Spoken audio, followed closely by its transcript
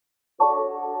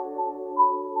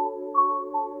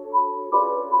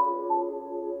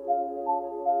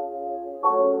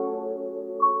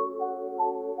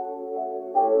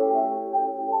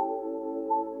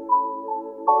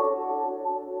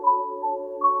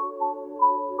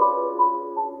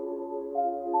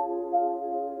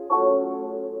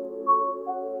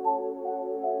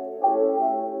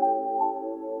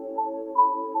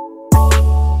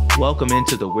welcome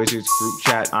into the Wizards group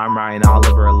chat. I'm Ryan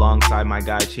Oliver alongside my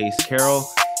guy Chase Carroll.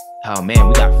 Oh man,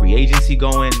 we got free agency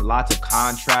going, lots of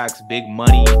contracts, big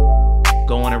money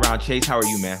going around. Chase, how are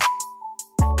you, man?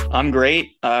 I'm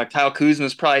great. Kyle Kuzma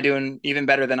is probably doing even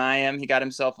better than I am. He got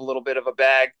himself a little bit of a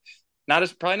bag,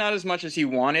 probably not as much as he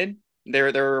wanted. There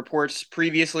were reports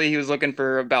previously he was looking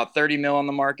for about 30 mil on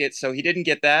the market, so he didn't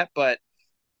get that, but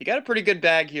he got a pretty good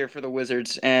bag here for the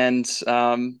Wizards, and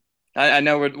I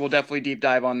know we'll definitely deep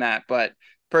dive on that. But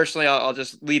personally, I'll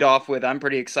just lead off with I'm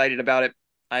pretty excited about it.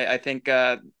 I think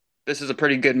this is a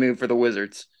pretty good move for the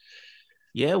Wizards.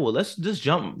 Yeah, well, let's just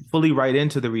jump fully right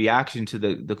into the reaction to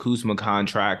the Kuzma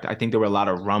contract. I think there were a lot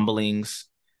of rumblings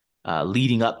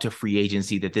leading up to free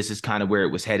agency that this is kind of where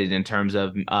it was headed in terms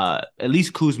of at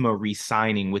least Kuzma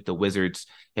re-signing with the Wizards.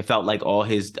 It felt like all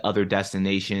his other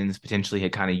destinations potentially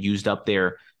had kind of used up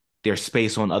their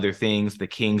space on other things. The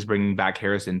Kings bringing back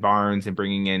Harrison Barnes and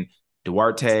bringing in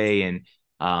Duarte, and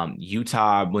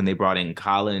Utah when they brought in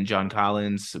John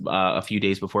Collins a few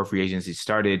days before free agency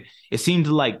started. It seemed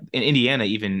like in Indiana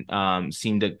even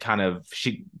seemed to kind of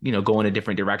go in a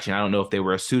different direction. I don't know if they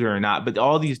were a suitor or not, but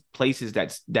all these places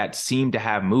that seem to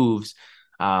have moves.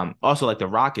 Also, like the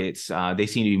Rockets, they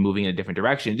seem to be moving in a different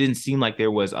direction. It didn't seem like there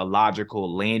was a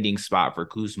logical landing spot for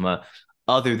Kuzma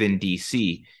other than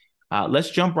DC. Let's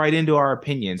jump right into our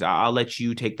opinions. I'll let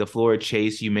you take the floor,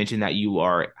 Chase. You mentioned that you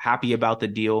are happy about the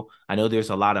deal. I know there's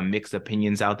a lot of mixed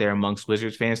opinions out there amongst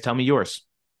Wizards fans. Tell me yours.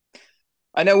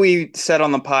 I know we said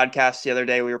on the podcast the other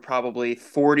day we were probably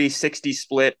 40-60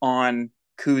 split on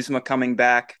Kuzma coming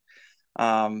back.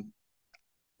 Right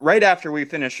after we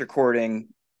finished recording,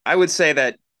 I would say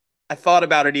that I thought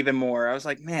about it even more. I was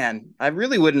like, man, I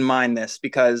really wouldn't mind this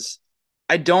because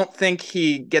I don't think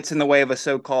he gets in the way of a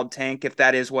so-called tank if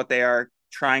that is what they are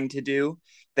trying to do.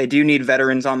 They do need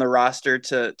veterans on the roster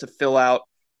to fill out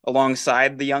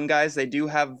alongside the young guys. They do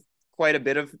have quite a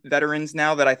bit of veterans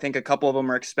now that I think a couple of them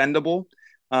are expendable,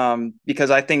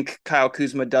 because I think Kyle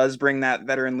Kuzma does bring that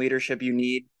veteran leadership you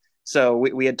need. So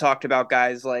we had talked about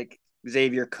guys like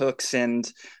Xavier Cooks and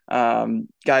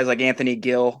guys like Anthony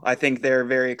Gill. I think they're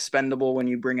very expendable when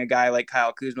you bring a guy like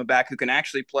Kyle Kuzma back who can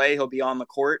actually play. He'll be on the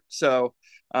court. So,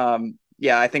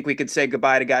 yeah, I think we could say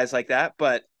goodbye to guys like that.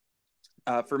 But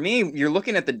for me, you're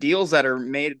looking at the deals that are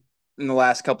made in the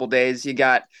last couple of days. You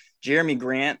got Jeremy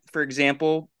Grant, for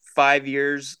example, 5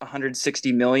 years,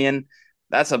 160 million.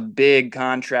 That's a big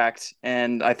contract.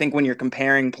 And I think when you're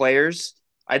comparing players,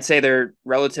 I'd say they're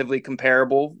relatively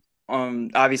comparable.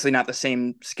 Obviously not the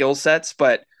same skill sets,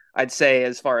 but I'd say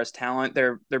as far as talent,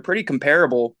 they're pretty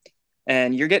comparable.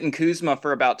 And you're getting Kuzma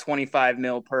for about 25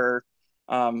 mil per,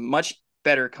 much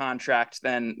better contract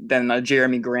than a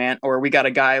Jeremy Grant. Or we got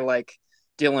a guy like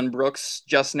Dylan Brooks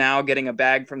just now getting a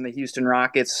bag from the Houston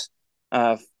Rockets,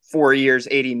 4 years,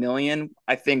 80 million.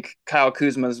 I think Kyle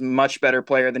Kuzma is a much better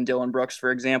player than Dylan Brooks,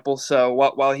 for example. So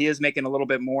while he is making a little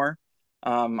bit more,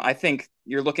 I think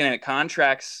you're looking at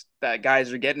contracts that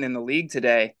guys are getting in the league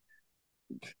today.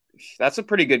 That's a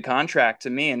pretty good contract to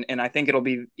me. And I think it'll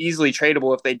be easily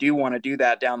tradable if they do want to do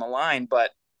that down the line.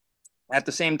 But at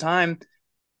the same time,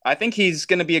 I think he's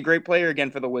going to be a great player again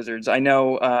for the Wizards. I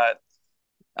know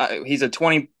he's a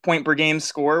 20-point per game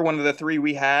scorer, one of the three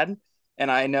we had. And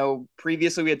I know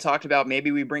previously we had talked about maybe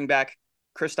we bring back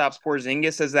Kristaps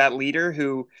Porzingis as that leader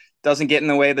who doesn't get in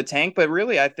the way of the tank. But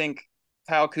really, I think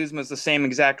Kyle Kuzma is the same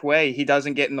exact way. He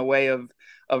doesn't get in the way of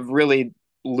really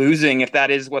losing if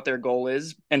that is what their goal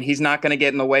is. And he's not going to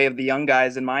get in the way of the young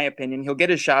guys, in my opinion. He'll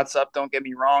get his shots up. Don't get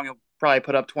me wrong. He'll probably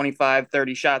put up 25,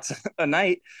 30 shots a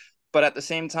night. But at the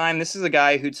same time, this is a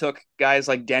guy who took guys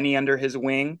like Denny under his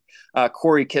wing,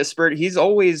 Corey Kispert. He's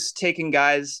always taking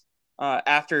guys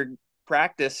after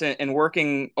practice and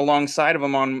working alongside of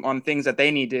them on things that they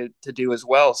need to do as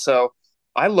well. So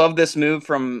I love this move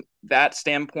from that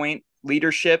standpoint,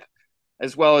 leadership,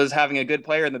 as well as having a good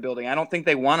player in the building. I don't think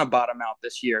they want to bottom out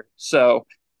this year. So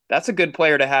that's a good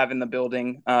player to have in the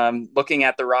building. Looking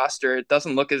at the roster, it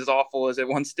doesn't look as awful as it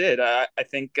once did. I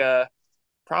think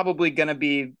probably going to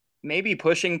be maybe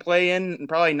pushing play in,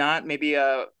 probably not, maybe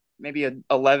a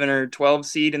 11 or 12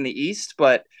 seed in the East,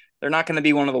 but they're not going to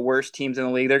be one of the worst teams in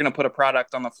the league. They're going to put a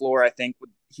product on the floor, I think,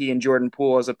 with he and Jordan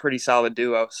Poole as a pretty solid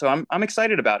duo. So I'm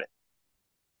excited about it.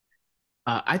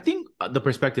 I think the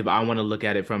perspective I want to look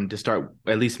at it from to start,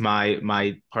 at least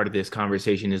my part of this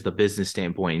conversation, is the business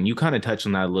standpoint. And you kind of touched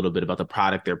on that a little bit about the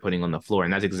product they're putting on the floor.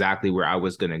 And that's exactly where I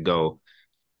was going to go.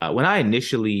 When I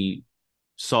initially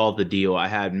saw the deal, I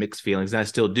had mixed feelings, and I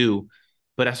still do.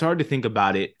 But I started to think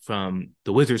about it from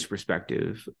the Wizards'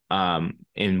 perspective,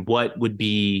 and what would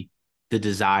be the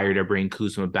desire to bring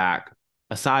Kuzma back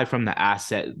aside from the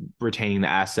asset, retaining the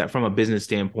asset from a business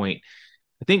standpoint,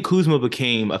 I think Kuzma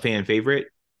became a fan favorite.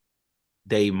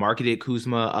 They marketed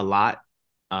Kuzma a lot.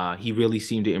 He really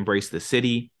seemed to embrace the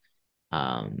city.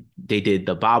 They did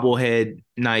the bobblehead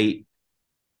night.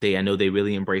 I know they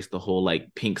really embraced the whole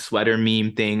like pink sweater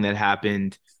meme thing that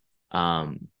happened.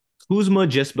 Um, Kuzma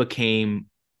just became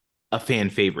a fan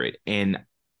favorite, and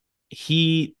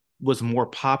he was more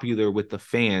popular with the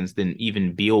fans than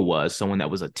even Beal was, someone that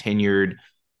was a tenured,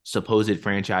 supposed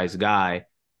franchise guy.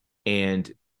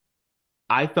 And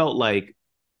I felt like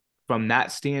from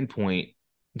that standpoint,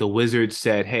 the Wizards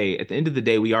said, hey, at the end of the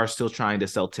day, we are still trying to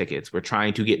sell tickets. We're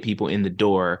trying to get people in the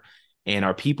door. And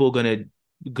are people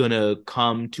gonna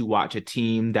come to watch a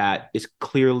team that is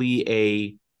clearly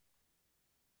a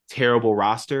terrible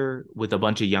roster with a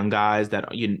bunch of young guys that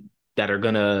are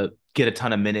gonna get a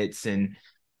ton of minutes and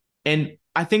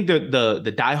I think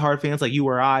the diehard fans like you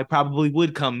or I probably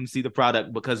would come see the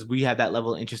product because we have that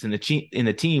level of interest in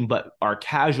the team. But our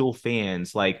casual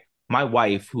fans, like my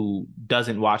wife, who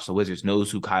doesn't watch the Wizards,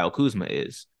 knows who Kyle Kuzma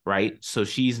is, right? So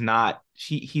he's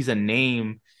a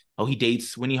name. Oh, he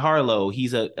dates Winnie Harlow.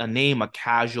 He's a name a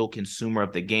casual consumer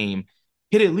of the game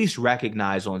could at least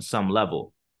recognize on some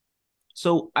level.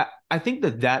 So I think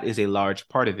that is a large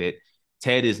part of it.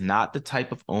 Ted is not the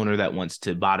type of owner that wants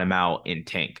to bottom out and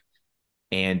tank.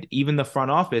 And even the front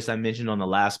office I mentioned on the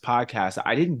last podcast,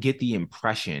 I didn't get the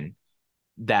impression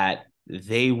that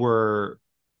they were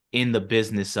in the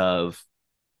business of,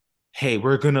 hey,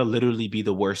 we're going to literally be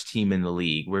the worst team in the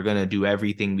league. We're going to do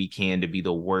everything we can to be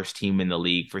the worst team in the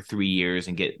league for 3 years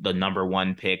and get the number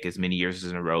one pick as many years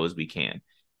in a row as we can.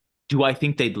 Do I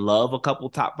think they'd love a couple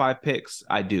top five picks?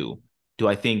 I do. Do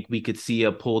I think we could see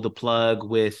a pull the plug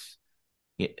with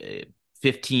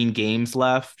 15 games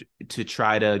left to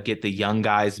try to get the young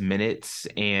guys minutes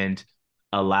and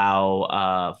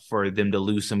allow for them to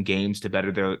lose some games to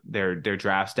better their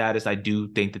draft status? I do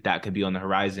think that could be on the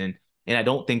horizon. And I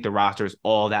don't think the roster is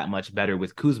all that much better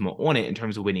with Kuzma on it in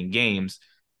terms of winning games.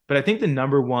 But I think the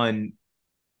number one,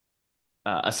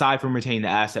 aside from retaining the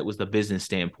asset, was the business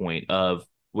standpoint of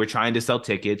we're trying to sell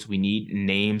tickets. We need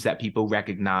names that people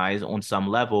recognize on some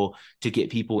level to get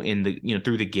people in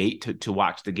through the gate to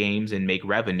watch the games and make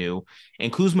revenue.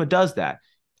 And Kuzma does that.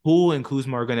 Poole and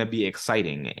Kuzma are going to be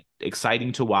exciting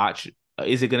to watch.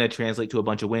 Is it going to translate to a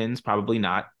bunch of wins? Probably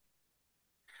not.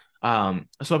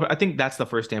 So I think that's the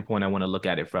first standpoint I want to look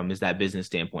at it from, is that business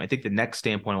standpoint. I think the next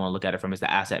standpoint I want to look at it from is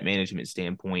the asset management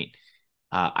standpoint.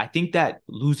 I think that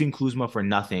losing Kuzma for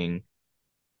nothing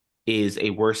is a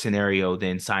worse scenario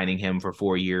than signing him for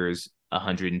 4 years,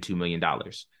 $102 million.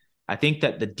 I think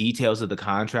that the details of the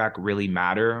contract really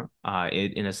matter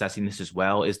in assessing this as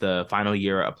well. Is the final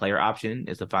year a player option?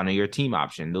 Is the final year a team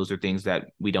option? Those are things that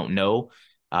we don't know.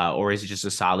 Or is it just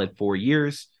a solid 4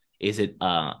 years? Is it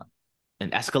an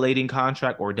escalating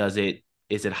contract, or is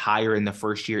it higher in the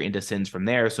first year and descends from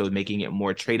there, so making it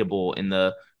more tradable in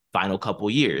the final couple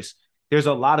years? There's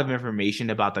a lot of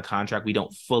information about the contract we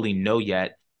don't fully know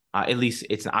yet. At least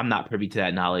I'm not privy to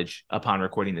that knowledge upon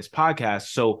recording this podcast.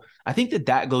 So I think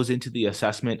that goes into the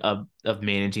assessment of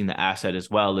managing the asset, as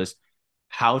well as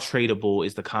how tradable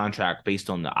is the contract based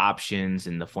on the options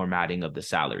and the formatting of the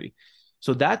salary.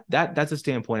 So that's a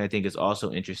standpoint I think is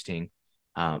also interesting.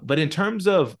 But in terms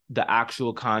of the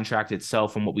actual contract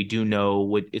itself, and what we do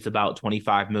know, it's about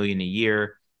 $25 million a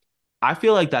year. I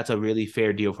feel like that's a really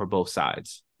fair deal for both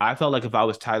sides. I felt like if I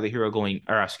was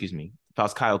if I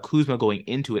was Kyle Kuzma going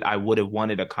into it, I would have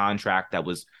wanted a contract that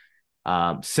was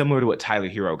similar to what Tyler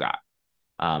Hero got.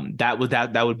 That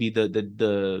would be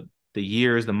the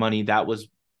years, the money that was,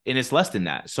 and it's less than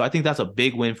that. So I think that's a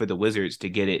big win for the Wizards to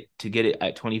get it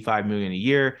at $25 million a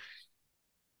year.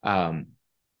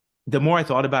 The more I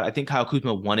thought about it, I think Kyle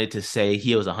Kuzma wanted to say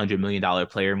he was $100 million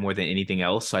player more than anything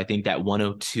else. So I think that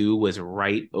 102 was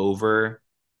right over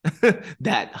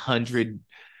that $100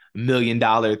 million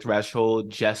threshold,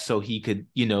 just so he could,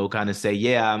 kind of say,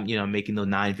 yeah, I'm making the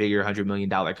 9-figure $100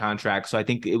 million contract. So I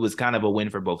think it was kind of a win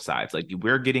for both sides. Like,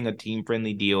 we're getting a team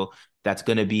friendly deal that's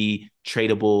going to be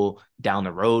tradable down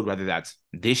the road, whether that's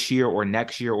this year or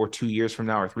next year or 2 years from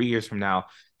now or 3 years from now.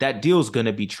 That deal is going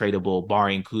to be tradable,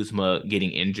 barring Kuzma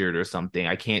getting injured or something.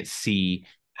 I can't see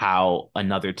how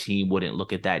another team wouldn't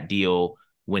look at that deal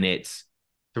when it's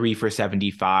 3 for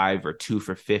 75 or 2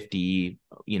 for 50,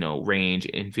 range,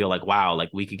 and feel like, wow, like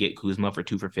we could get Kuzma for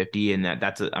 2 for 50. And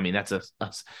that's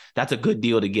a good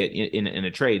deal to get in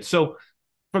a trade. So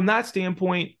from that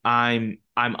standpoint, I'm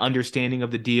understanding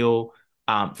of the deal.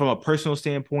 From a personal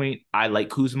standpoint, I like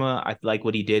Kuzma. I like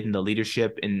what he did in the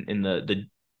leadership and in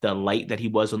the light that he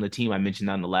was on the team. I mentioned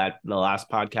that on the last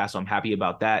podcast, so I'm happy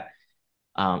about that.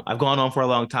 I've gone on for a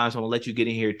long time, so I'm gonna let you get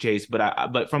in here, Chase.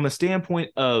 But from a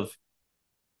standpoint of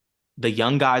the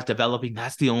young guys developing,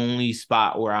 that's the only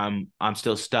spot where I'm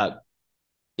still stuck.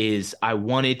 Is I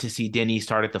wanted to see Denny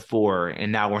start at the four,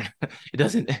 and now we're it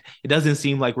doesn't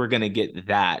seem like we're gonna get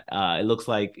that. It looks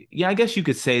like, yeah, I guess you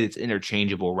could say it's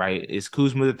interchangeable, right? Is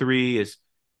Kuzma the three? Is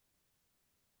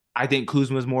I think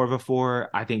Kuzma's more of a four.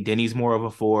 I think Denny's more of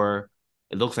a four.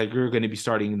 It looks like you're going to be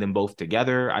starting them both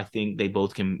together. I think they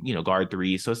both can, guard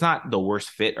three. So it's not the worst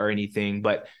fit or anything,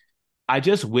 but I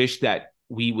just wish that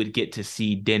we would get to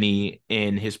see Denny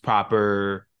in his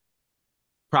proper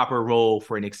role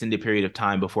for an extended period of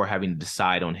time before having to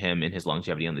decide on him and his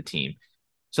longevity on the team.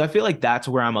 So I feel like that's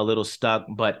where I'm a little stuck,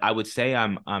 but I would say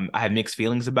I have mixed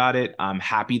feelings about it. I'm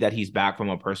happy that he's back from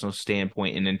a personal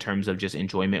standpoint and in terms of just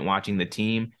enjoyment watching the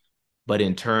team. But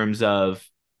in terms of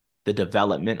the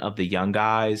development of the young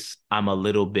guys, I'm a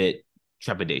little bit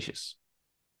trepidatious.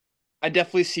 I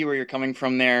definitely see where you're coming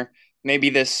from there. Maybe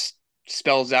this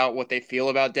spells out what they feel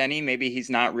about Denny. Maybe he's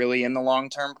not really in the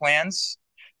long-term plans.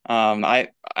 I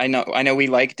know we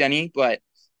like Denny, but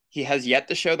he has yet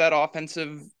to show that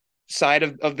offensive side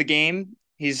of the game.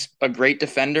 He's a great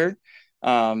defender.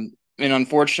 And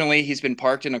unfortunately, he's been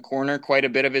parked in a corner quite a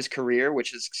bit of his career,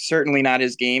 which is certainly not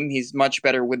his game. He's much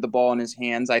better with the ball in his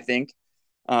hands, I think.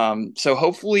 So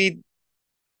hopefully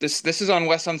this is on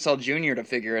Wes Unseld Jr. to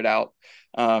figure it out.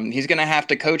 He's going to have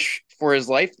to coach for his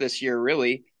life this year,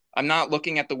 really. I'm not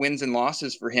looking at the wins and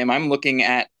losses for him. I'm looking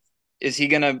at, is he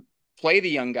going to play the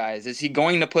young guys? Is he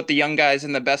going to put the young guys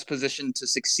in the best position to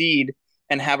succeed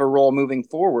and have a role moving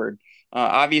forward?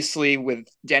 Obviously, with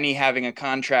Denny having a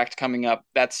contract coming up,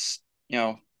 that's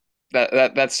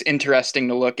interesting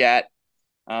to look at.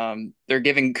 They're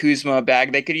giving Kuzma a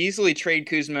bag. They could easily trade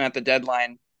Kuzma at the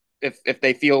deadline if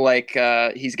they feel like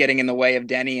he's getting in the way of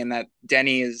Denny and that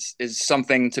Denny is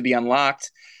something to be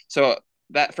unlocked. So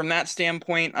that from that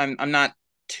standpoint, I'm not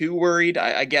too worried.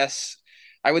 I guess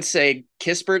I would say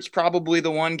Kispert's probably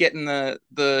the one getting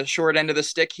the short end of the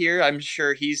stick here. I'm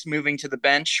sure he's moving to the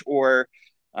bench, or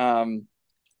um,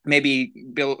 maybe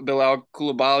Bilal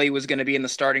Koulibaly was going to be in the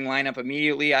starting lineup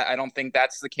immediately. I don't think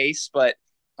that's the case, but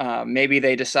maybe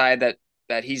they decide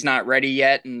that he's not ready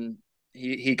yet and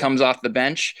he comes off the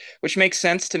bench, which makes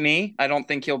sense to me. I don't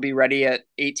think he'll be ready at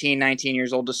 18, 19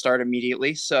 years old to start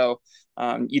immediately. So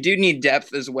you do need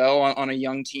depth as well on a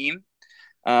young team.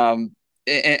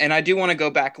 And I do want to go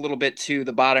back a little bit to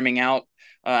the bottoming out.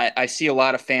 I see a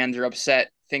lot of fans are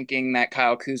upset thinking that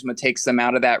Kyle Kuzma takes them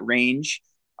out of that range.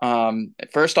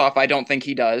 First off, I don't think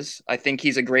he does. I think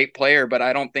he's a great player, but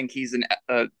I don't think he's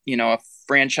a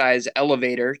franchise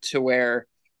elevator to where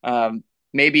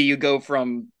maybe you go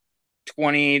from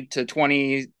 20 to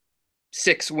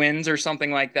 26 wins or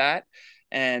something like that.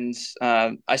 And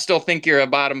I still think you're a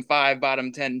bottom five,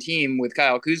 bottom 10 team with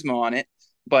Kyle Kuzma on it,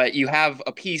 but you have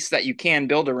a piece that you can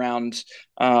build around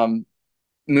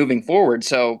moving forward.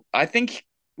 So I think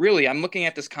really I'm looking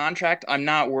at this contract. I'm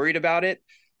not worried about it.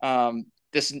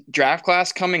 This draft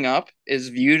class coming up is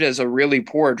viewed as a really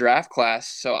poor draft class.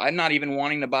 So I'm not even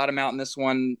wanting to bottom out in this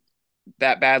one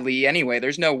that badly anyway.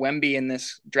 There's no Wemby in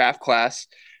this draft class.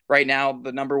 Right now,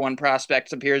 the number one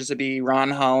prospect appears to be Ron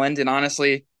Holland. And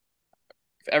honestly,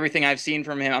 everything I've seen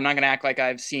from him, I'm not going to act like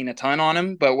I've seen a ton on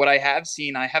him, but what I have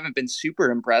seen, I haven't been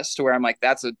super impressed to where I'm like,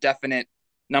 that's a definite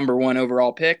number one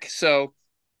overall pick. So,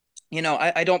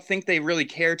 I don't think they really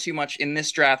care too much in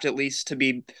this draft, at least to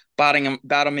be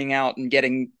bottoming out and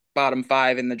getting bottom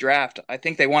five in the draft. I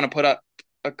think they want to put up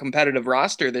a competitive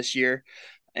roster this year.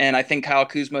 And I think Kyle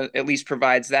Kuzma at least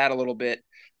provides that a little bit.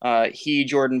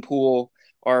 Jordan Poole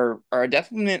are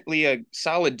definitely a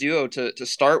solid duo to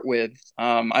start with.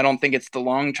 I don't think it's the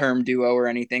long-term duo or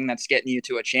anything that's getting you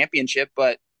to a championship,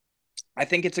 but I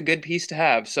think it's a good piece to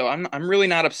have. So I'm really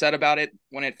not upset about it.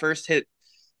 When it first hit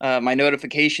my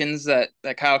notifications that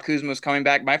Kyle Kuzma was coming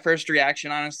back, my first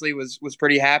reaction honestly was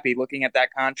pretty happy looking at that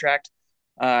contract.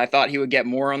 I thought he would get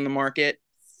more on the market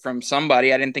from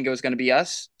somebody. I didn't think it was going to be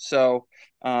us. So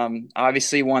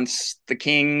obviously, once the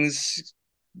Kings,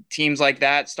 teams like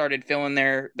that started filling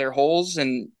their holes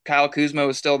and Kyle Kuzma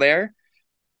was still there,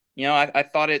 I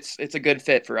thought it's a good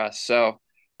fit for us. So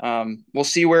we'll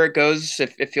see where it goes,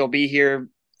 if he'll be here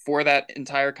for that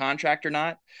entire contract or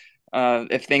not.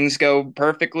 If things go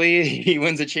perfectly, he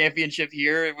wins a championship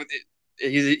here.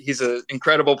 He's an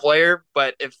incredible player,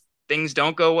 but if things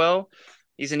don't go well,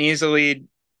 he's an easily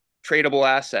tradable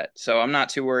asset. So I'm not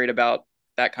too worried about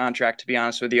that contract, to be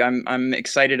honest with you. I'm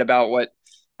excited about what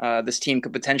this team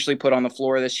could potentially put on the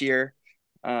floor this year.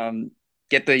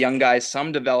 Get the young guys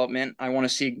some development. I want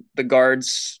to see the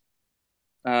guards,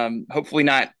 hopefully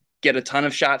not get a ton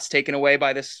of shots taken away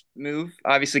by this move.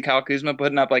 Obviously, Kyle Kuzma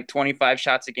putting up like 25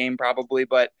 shots a game probably,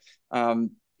 but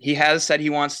he has said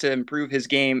he wants to improve his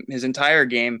game, his entire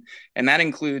game, and that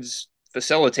includes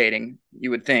facilitating, you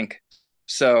would think.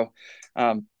 So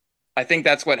um, I think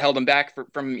that's what held him back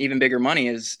from even bigger money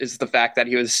is the fact that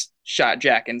he was shot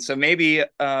jacking. So maybe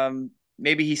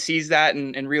he sees that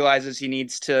and realizes he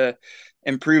needs to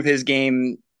improve his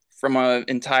game from an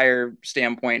entire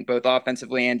standpoint, both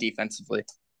offensively and defensively.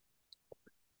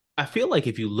 I feel like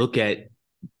if you look at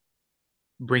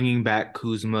bringing back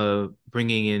Kuzma,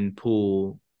 bringing in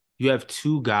Poole, you have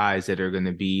two guys that are going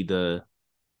to be the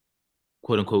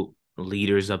quote unquote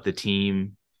leaders of the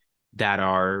team that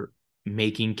are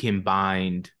making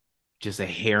combined just a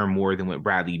hair more than what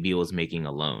Bradley Beal is making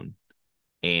alone.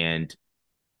 And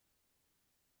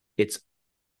it's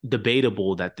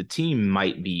debatable that the team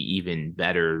might be even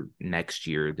better next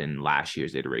year than last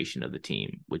year's iteration of the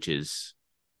team, which is,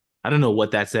 I don't know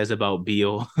what that says about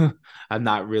Beal. I'm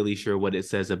not really sure what it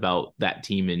says about that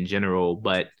team in general,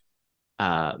 but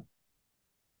uh,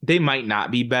 they might not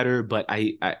be better, but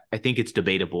I think it's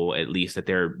debatable at least that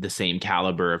they're the same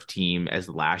caliber of team as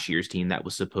last year's team that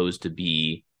was supposed to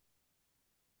be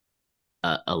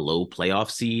a low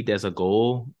playoff seed as a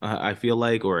goal. I feel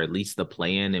like, or at least the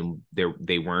plan, and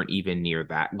they weren't even near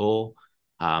that goal.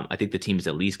 I think the team is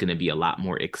at least going to be a lot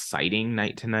more exciting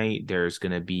night to night. There's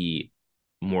going to be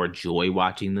more joy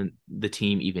watching the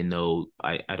team, even though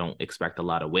I don't expect a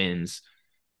lot of wins.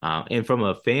 And from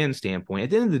a fan standpoint, at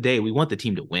the end of the day, we want the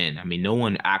team to win. I mean, no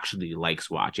one actually likes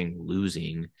watching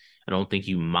losing. I don't think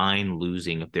you mind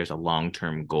losing if there's a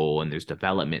long-term goal and there's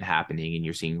development happening and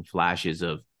you're seeing flashes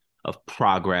of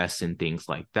progress and things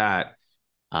like that.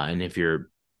 And if you're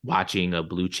watching a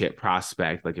blue chip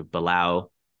prospect, like if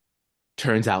Bilal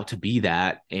turns out to be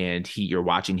that and you're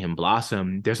watching him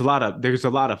blossom, there's a lot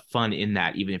of fun in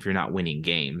that, even if you're not winning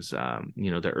games.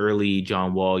 The early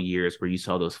John Wall years where you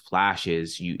saw those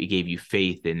flashes, it gave you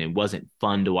faith, and it wasn't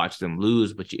fun to watch them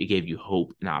lose, but it gave you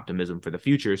hope and optimism for the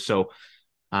future. So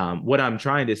what I'm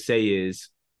trying to say is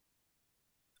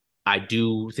I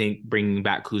do think bringing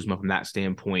back Kuzma from that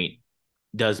standpoint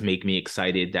does make me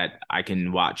excited that I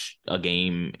can watch a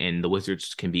game and the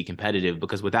Wizards can be competitive,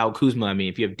 because without Kuzma, I mean,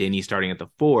 if you have Denny starting at the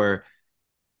 4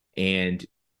 and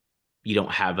you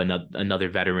don't have another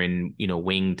veteran,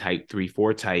 wing type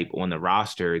 3-4 type on the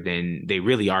roster, then they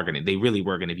really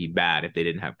were going to be bad if they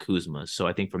didn't have Kuzma. So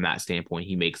I think from that standpoint,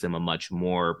 he makes them a much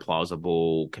more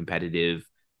plausible, competitive,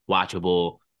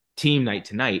 watchable team night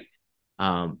to night.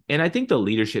 And I think the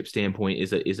leadership standpoint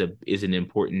is an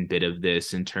important bit of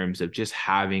this in terms of just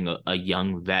having a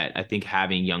young vet. I think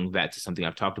having young vets is something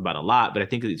I've talked about a lot, but I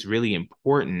think it's really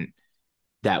important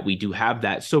that we do have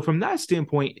that. So from that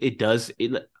standpoint, it does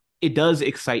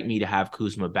excite me to have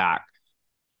Kuzma back.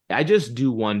 I just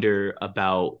do wonder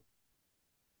about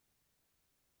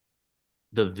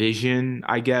the vision,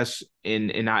 I guess,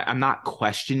 and I'm not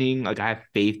questioning. Like, I have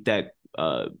faith that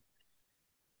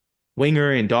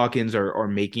Winger and Dawkins are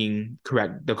making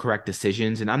the correct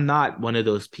decisions. And I'm not one of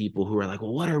those people who are like,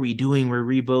 well, what are we doing? We're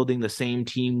rebuilding the same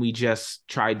team we just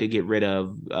tried to get rid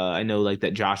of. I know like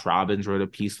that Josh Robbins wrote a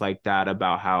piece like that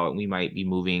about how we might be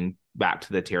moving back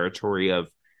to the territory of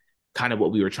kind of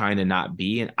what we were trying to not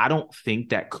be. And I don't think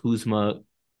that Kuzma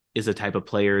is a type of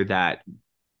player that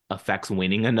affects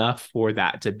winning enough for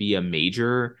that to be a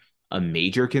major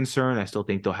concern. I still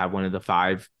think they'll have one of the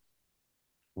 5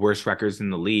 worst records in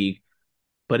the league.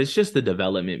 But it's just the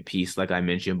development piece, like I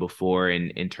mentioned before,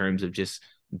 in terms of just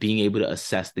being able to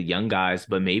assess the young guys.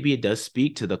 But maybe it does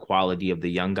speak to the quality of the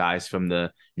young guys from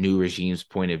the new regime's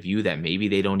point of view, that maybe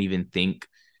they don't even think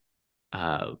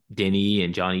Denny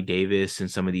and Johnny Davis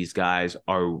and some of these guys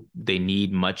they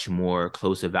need much more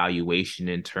close evaluation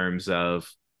in terms of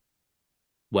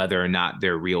whether or not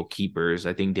they're real keepers.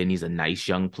 I think Denny's a nice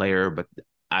young player, but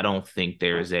I don't think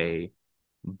there's a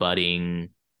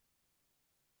budding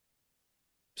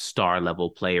star level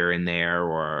player in there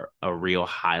or a real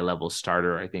high level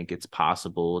starter. I think it's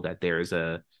possible that there's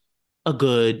a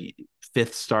good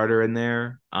 5th starter in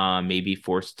there, maybe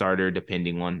 4th starter,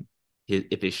 depending on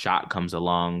if his shot comes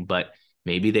along. But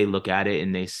maybe they look at it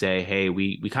and they say, hey,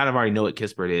 we kind of already know what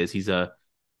Kispert is. He's a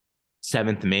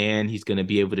 7th man. He's going to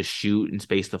be able to shoot and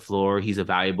space the floor. He's a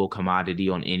valuable commodity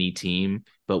on any team,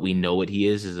 but we know what he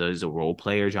is as a role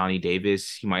player. Johnny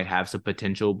Davis, he might have some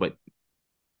potential, but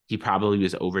he probably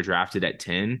was overdrafted at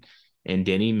 10. And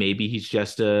Denny, maybe he's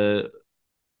just a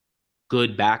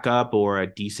good backup or a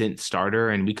decent starter,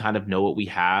 and we kind of know what we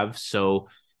have. So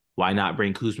why not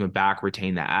bring Kuzma back,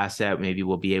 retain the asset? Maybe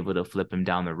we'll be able to flip him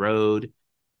down the road,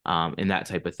 and that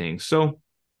type of thing. So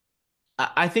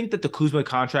I think that the Kuzma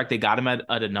contract, they got him at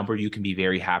a number you can be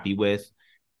very happy with.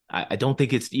 I don't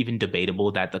think it's even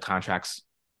debatable that the contract's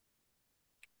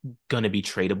going to be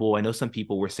tradable. I know some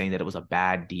people were saying that it was a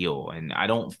bad deal, and I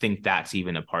don't think that's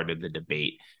even a part of the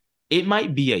debate. It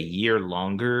might be a year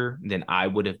longer than I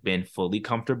would have been fully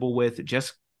comfortable with,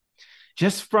 just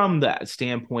from the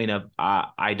standpoint of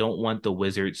I don't want the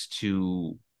Wizards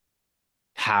to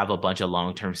have a bunch of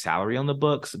long-term salary on the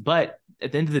books. But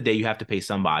at the end of the day, you have to pay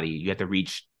somebody. You have to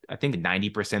reach, I think,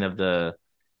 90%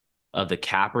 of the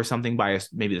cap or something by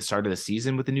maybe the start of the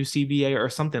season with the new CBA or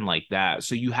something like that.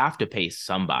 So you have to pay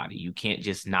somebody. You can't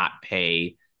just not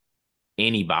pay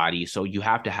anybody. So you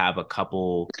have to have a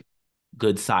couple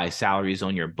good size salaries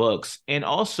on your books. And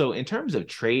also in terms of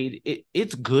trade,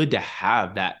 it's good to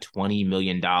have that $20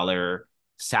 million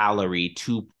salary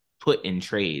to put in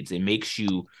trades. It makes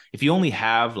you, if you only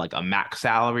have like a max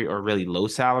salary or really low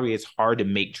salary, it's hard to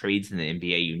make trades in the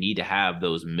NBA. You need to have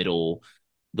those middle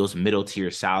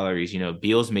tier salaries. You know,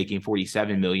 Beal's making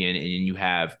 47 million and you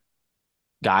have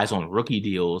guys on rookie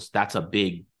deals. That's a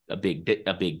big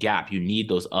gap. You need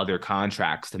those other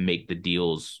contracts to make the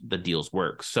deals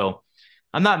work. So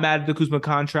I'm not mad at the Kuzma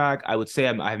contract. I would say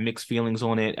I have mixed feelings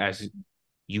on it, as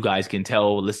you guys can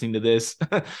tell listening to this.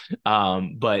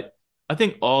 But I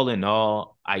think all in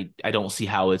all, I don't see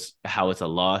how it's a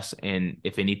loss. And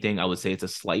if anything, I would say it's a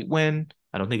slight win.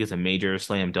 I don't think it's a major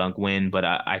slam dunk win, but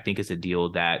I think it's a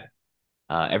deal that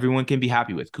everyone can be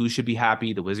happy with. Kuz should be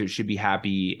happy, the Wizards should be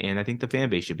happy, and I think the fan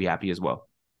base should be happy as well.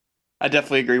 I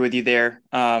definitely agree with you there.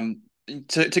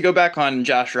 To go back on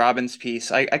Josh Robbins'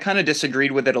 piece, I kind of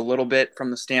disagreed with it a little bit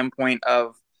from the standpoint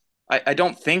of I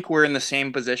don't think we're in the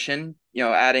same position,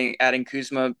 adding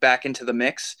Kuzma back into the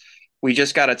mix. We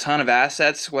just got a ton of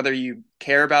assets, whether you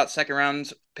care about second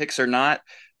round picks or not.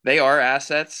 They are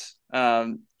assets.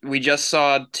 We just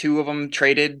saw two of them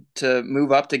traded to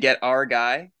move up to get our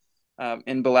guy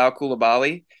in Bilal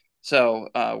Coulibaly. So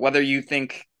whether you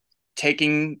think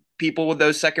taking people with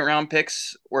those second round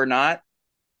picks or not,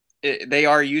 they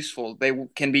are useful. They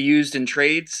can be used in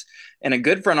trades, and a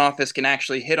good front office can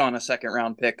actually hit on a second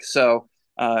round pick. So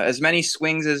as many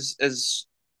swings as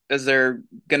they're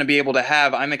going to be able to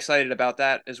have, I'm excited about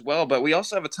that as well. But we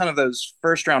also have a ton of those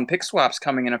first round pick swaps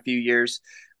coming in a few years.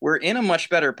 We're in a much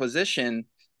better position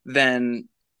than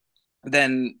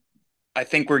than I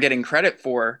think we're getting credit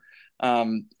for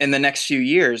in the next few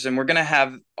years, and we're going to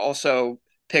have also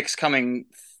picks coming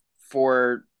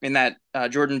for in that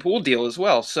Jordan Poole deal as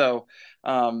well. So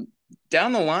down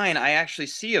the line, I actually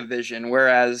see a vision.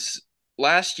 Whereas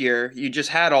last year, you just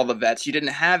had all the vets. You didn't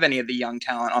have any of the young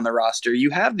talent on the roster.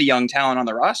 You have the young talent on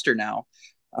the roster now.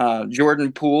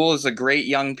 Jordan Poole is a great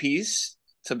young piece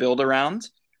to build around.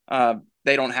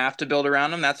 They don't have to build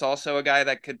around him. That's also a guy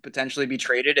that could potentially be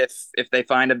traded if they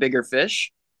find a bigger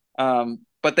fish.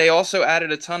 But they also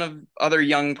added a ton of other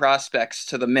young prospects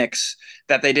to the mix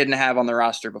that they didn't have on the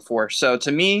roster before. So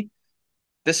to me,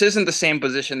 this isn't the same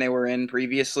position they were in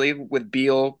previously with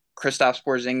Beal, Kristaps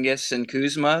Porzingis, and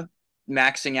Kuzma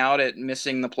maxing out at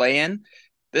missing the play-in.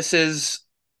 This is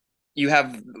you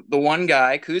have the one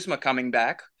guy, Kuzma, coming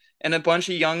back, and a bunch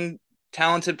of young,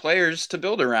 talented players to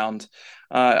build around.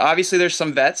 Obviously, there's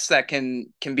some vets that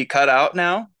can be cut out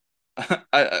now.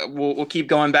 We'll keep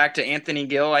going back to Anthony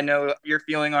Gill. I know your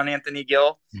feeling on Anthony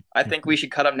Gill. I think we should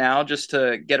cut him now just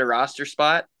to get a roster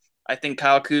spot. I think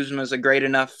Kyle Kuzma is a great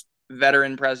enough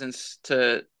veteran presence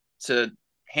to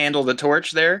handle the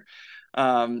torch there.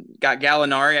 Got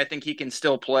Gallinari. I think he can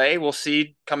still play. We'll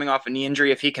see coming off a knee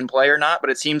injury if he can play or not, but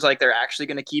it seems like they're actually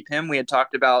going to keep him. We had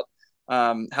talked about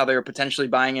how they were potentially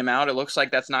buying him out. It looks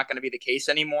like that's not going to be the case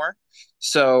anymore.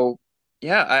 So,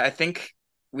 yeah, I think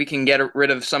we can get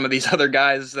rid of some of these other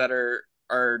guys that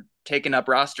are taking up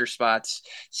roster spots.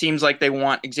 Seems like they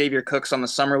want Xavier Cooks on the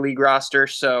summer league roster,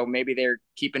 so maybe they're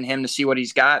keeping him to see what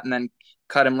he's got and then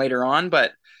cut him later on.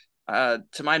 But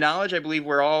to my knowledge, I believe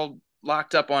we're all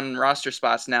locked up on roster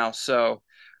spots now. So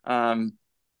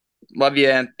love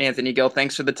you, Anthony Gill.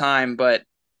 Thanks for the time, but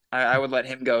I would let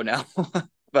him go now.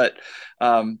 But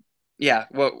yeah,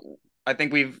 well, I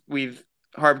think we've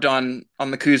harped on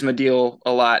the Kuzma deal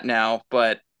a lot now,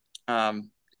 but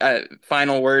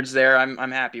final words there.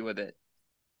 I'm happy with it.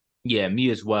 Yeah, me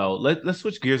as well. Let's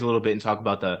switch gears a little bit and talk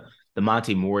about the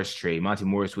Monte Morris trade. Monte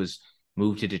Morris was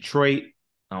moved to Detroit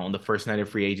on the first night of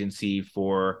free agency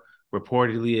for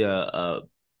reportedly a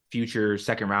future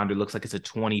second rounder. Looks like it's a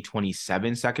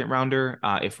 2027 second rounder,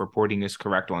 if reporting is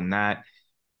correct on that.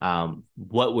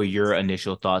 What were your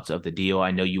initial thoughts of the deal?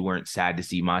 I know you weren't sad to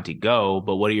see Monte go,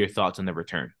 but what are your thoughts on the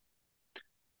return?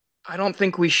 I don't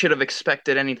think we should have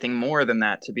expected anything more than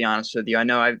that, to be honest with you. I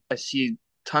know I see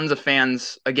tons of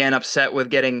fans again upset with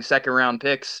getting second round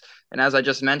picks. And as I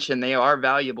just mentioned, they are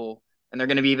valuable, and they're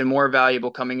going to be even more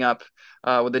valuable coming up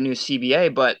with the new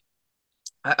CBA. But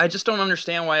I just don't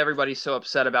understand why everybody's so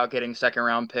upset about getting second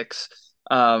round picks.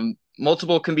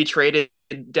 Multiple can be traded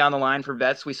down the line for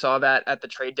vets. We saw that at the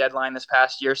trade deadline this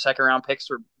past year. Second round picks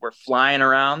were flying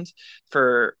around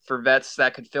for vets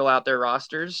that could fill out their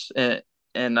rosters.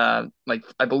 And like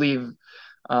I believe,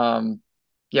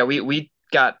 yeah, we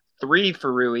got three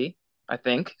for Rui, I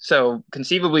think. So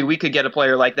conceivably, we could get a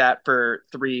player like that for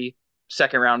three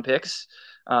second round picks.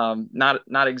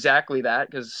 Not exactly that,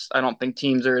 because I don't think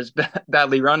teams are as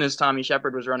badly run as Tommy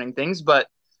Shepard was running things, but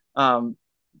um,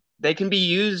 they can be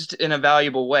used in a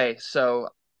valuable way. So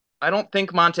I don't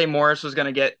think Monte Morris was going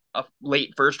to get a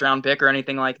late first round pick or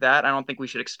anything like that. I don't think we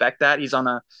should expect that. He's on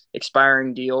a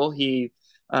expiring deal.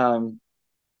 Um,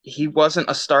 he wasn't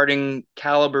a starting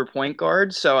caliber point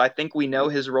guard, so I think we know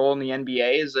his role in the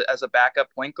NBA is as a backup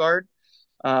point guard.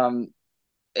 Um,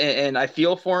 and I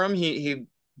feel for him. He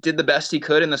did the best he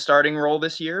could in the starting role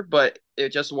this year, but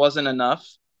it just wasn't enough.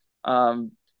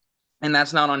 Um, and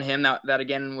that's not on him. That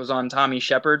again was on Tommy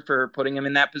Shepard for putting him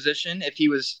in that position. If he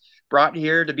was brought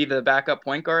here to be the backup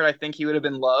point guard, I think he would have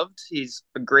been loved. He's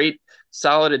a great,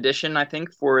 solid addition, I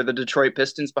think, for the Detroit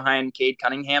Pistons behind Cade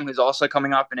Cunningham, who's also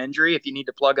coming off an injury. If you need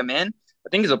to plug him in, I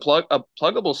think he's a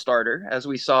pluggable starter, as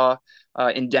we saw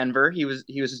in Denver. He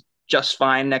was just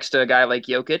fine next to a guy like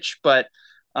Jokic, but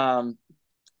um,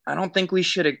 I don't think we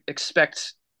should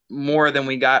expect more than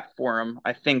we got for him.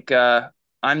 I think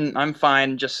I'm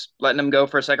fine just letting him go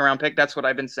for a second round pick. That's what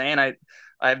I've been saying.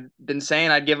 I've been saying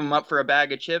I'd give him up for a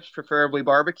bag of chips, preferably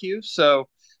barbecue. So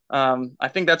I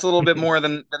think that's a little bit more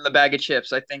than the bag of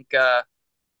chips. I think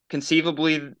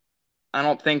conceivably, I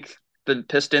don't think the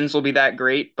Pistons will be that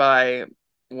great by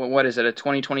what is it, a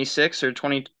 2026 or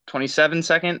 2027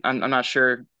 second? I'm not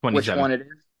sure which 27. one it is.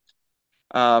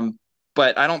 Um,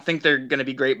 but I don't think they're going to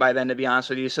be great by then, to be honest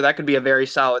with you. So that could be a very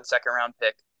solid second round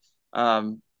pick.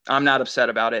 I'm not upset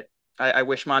about it. I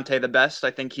wish Monte the best. I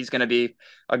think he's going to be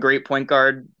a great point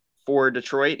guard for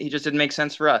Detroit. He just didn't make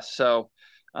sense for us. So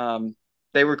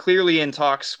they were clearly in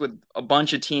talks with a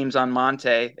bunch of teams on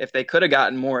Monte. If they could have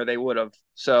gotten more, they would have.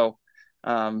 So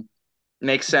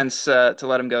makes sense to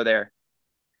let him go there.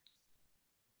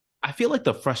 I feel like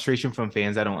the frustration from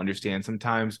fans I don't understand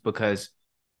sometimes because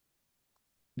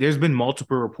there's been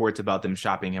multiple reports about them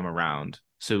shopping him around.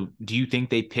 So do you think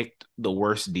they picked the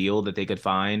worst deal that they could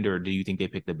find, or do you think they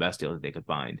picked the best deal that they could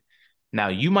find? Now,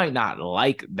 you might not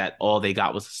like that all they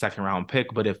got was a second round pick,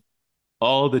 but if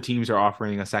all the teams are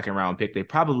offering a second round pick, they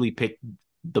probably picked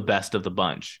the best of the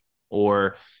bunch.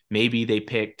 Or maybe they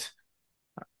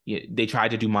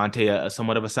tried to do Monte a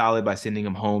somewhat of a solid by sending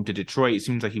him home to Detroit. It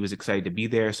seems like he was excited to be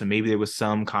there. So maybe there was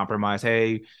some compromise.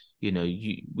 Hey,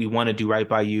 we want to do right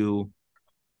by you.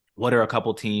 What are a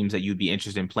couple teams that you'd be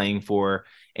interested in playing for?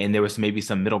 And there was maybe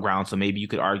some middle ground. So maybe you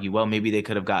could argue, well, maybe they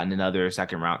could have gotten another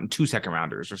second round, two second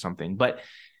rounders or something. But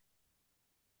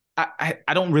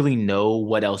I don't really know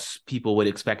what else people would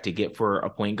expect to get for a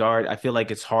point guard. I feel like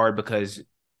it's hard because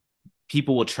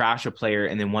people will trash a player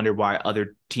and then wonder why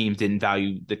other teams didn't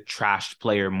value the trashed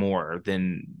player more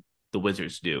than the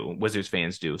Wizards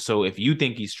fans do. So if you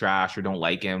think he's trash or don't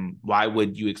like him, why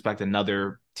would you expect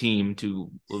another team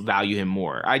to value him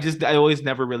more? I always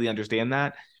never really understand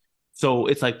that. So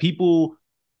it's like people,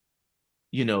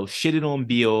 shitted on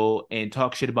Beal and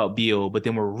talk shit about Beal, but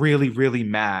then we're really, really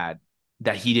mad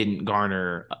that he didn't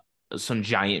garner some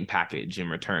giant package in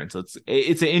return. So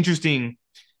it's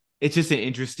just an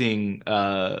interesting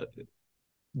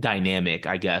dynamic,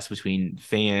 I guess, between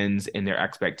fans and their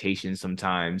expectations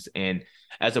sometimes. And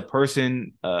as a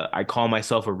person, I call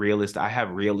myself a realist. I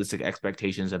have realistic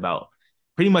expectations about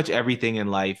pretty much everything in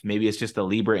life. Maybe it's just the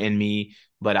Libra in me,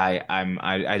 but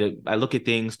I look at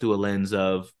things through a lens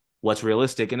of what's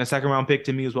realistic. And a second round pick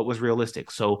to me is what was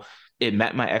realistic. So it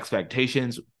met my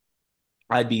expectations.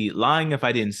 I'd be lying if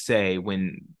I didn't say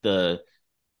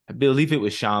I believe it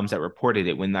was Shams that reported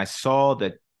it, when I saw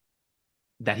that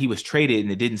he was traded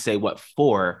and it didn't say what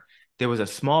for, there was a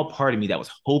small part of me that was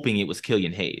hoping it was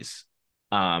Killian Hayes.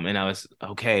 And I was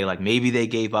okay, like maybe they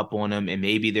gave up on him and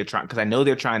maybe they're trying, because I know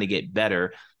they're trying to get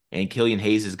better, and Killian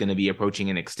Hayes is going to be approaching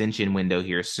an extension window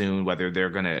here soon. Whether they're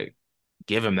going to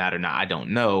give him that or not, I don't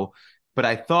know. But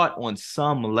I thought on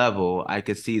some level I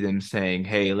could see them saying,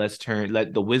 hey, let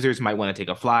the Wizards might want to take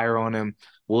a flyer on him.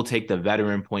 We'll take the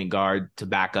veteran point guard to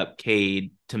back up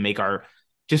Cade to make our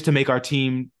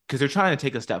team, because they're trying to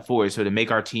take a step forward. So to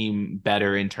make our team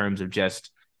better in terms of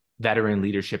just veteran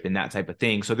leadership and that type of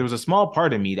thing. So there was a small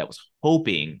part of me that was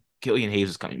hoping Killian Hayes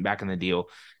was coming back in the deal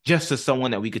just as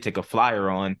someone that we could take a flyer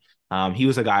on. He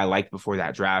was a guy I liked before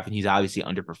that draft, and he's obviously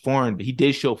underperformed, but he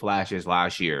did show flashes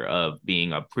last year of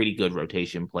being a pretty good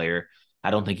rotation player.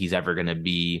 I don't think he's ever going to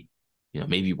be,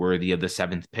 maybe worthy of the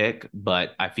seventh pick,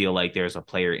 but I feel like there's a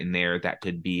player in there that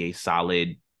could be a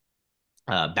solid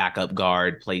backup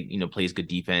guard, plays good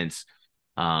defense.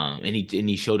 And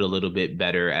he showed a little bit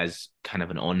better as kind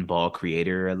of an on-ball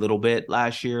creator a little bit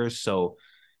last year. So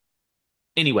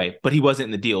anyway, but he wasn't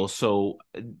in the deal. So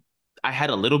I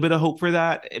had a little bit of hope for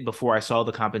that before I saw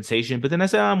the compensation, but then I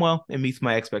said, well, it meets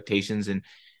my expectations. And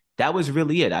that was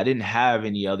really it. I didn't have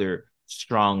any other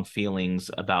strong feelings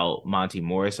about Monte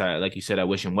Morris. Like you said, I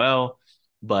wish him well,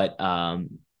 but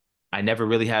I never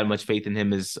really had much faith in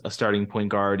him as a starting point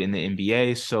guard in the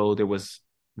NBA. So there was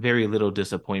very little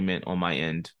disappointment on my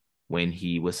end when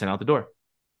he was sent out the door.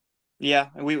 Yeah,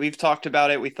 we've talked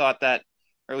about it. We thought that,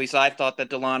 or at least I thought that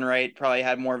DeLon Wright probably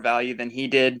had more value than he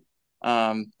did.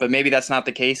 But maybe that's not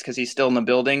the case because he's still in the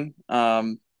building.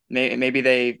 Maybe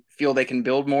they feel they can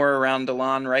build more around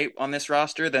DeLon Wright on this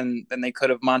roster than they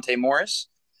could have Monte Morris.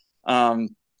 Um,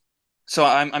 so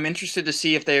I'm interested to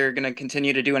see if they're going to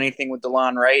continue to do anything with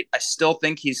DeLon Wright. I still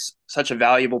think he's such a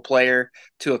valuable player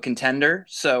to a contender.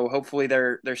 So hopefully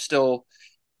they're still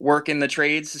working the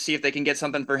trades to see if they can get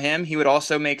something for him. He would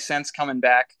also make sense coming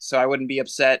back. So I wouldn't be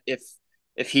upset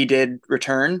if he did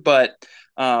return. But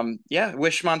yeah,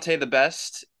 wish Monte the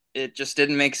best. It just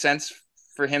didn't make sense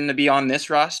for him to be on this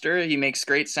roster. He makes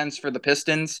great sense for the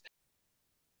Pistons.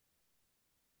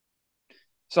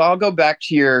 So I'll go back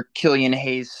to your Killian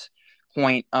Hayes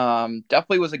point.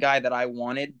 Definitely was a guy that I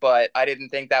wanted, but I didn't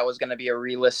think that was going to be a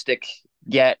realistic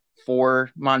get for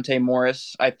Monte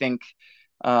Morris. I think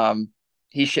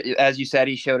as you said,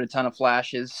 he showed a ton of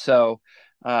flashes. So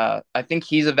I think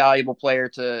he's a valuable player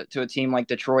to a team like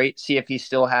Detroit. See if he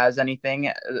still has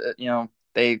anything.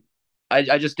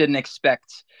 I just didn't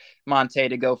expect Monte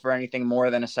to go for anything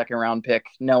more than a second round pick,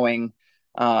 knowing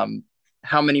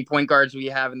how many point guards we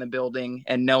have in the building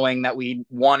and knowing that we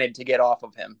wanted to get off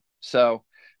of him. So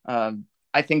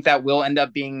I think that will end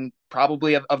up being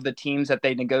probably of the teams that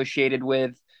they negotiated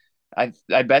with. I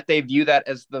bet they view that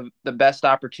as the best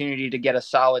opportunity to get a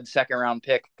solid second round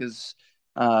pick because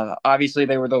obviously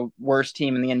they were the worst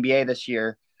team in the NBA this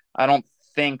year. I don't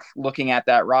think looking at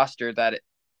that roster that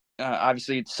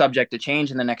obviously it's subject to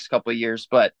change in the next couple of years,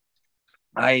 but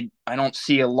I don't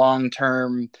see a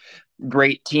long-term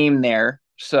great team there.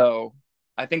 So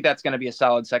I think that's going to be a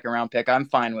solid second round pick. I'm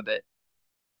fine with it.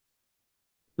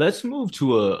 Let's move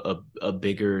to a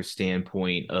bigger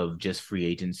standpoint of just free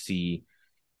agency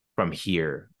from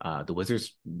here. The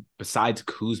Wizards, besides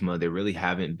Kuzma, there really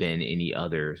haven't been any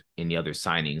other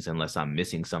signings unless I'm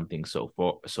missing something so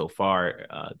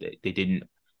far. They didn't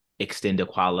extend a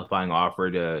qualifying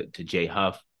offer to Jay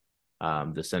Huff,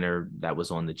 the center that was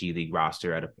on the G League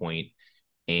roster at a point.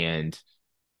 And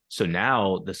so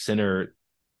now the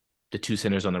two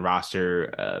centers on the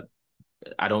roster,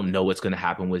 I don't know what's going to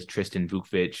happen with Tristan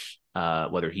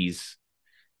Vukcevic, whether he's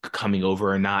coming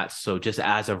over or not. So just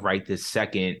as of right this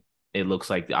second, it looks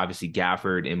like obviously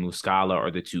Gafford and Muscala are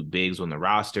the two bigs on the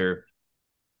roster.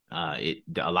 A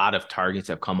lot of targets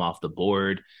have come off the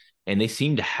board, and they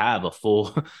seem to have a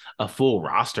full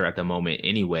roster at the moment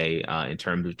anyway, in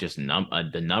terms of just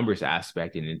the numbers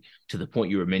aspect. And to the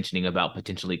point you were mentioning about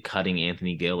potentially cutting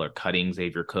Anthony Gill or cutting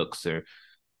Xavier Cooks or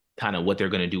kind of what they're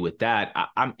going to do with that.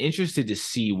 I'm interested to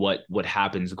see what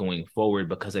happens going forward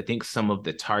because I think some of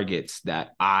the targets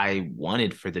that I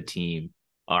wanted for the team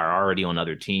are already on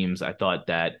other teams. I thought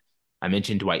that I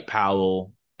mentioned Dwight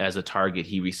Powell as a target.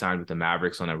 He re-signed with the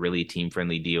Mavericks on a really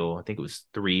team-friendly deal. I think it was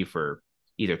 3 for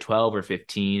either 12 or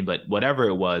 15, but whatever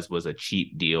it was a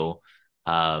cheap deal.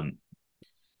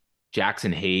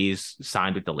 Jackson Hayes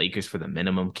signed with the Lakers for the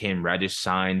minimum. Cam Reddish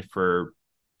signed for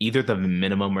either the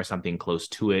minimum or something close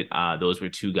to it. Those were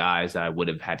two guys that I would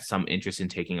have had some interest in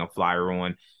taking a flyer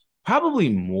on. Probably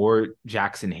more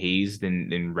Jackson Hayes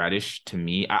than Reddish to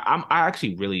me. I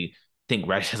actually really think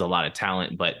Reddish has a lot of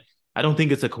talent, but I don't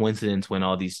think it's a coincidence when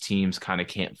all these teams kind of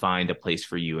can't find a place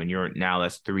for you. And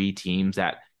that's 3 teams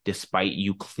that, despite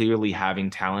you clearly having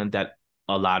talent that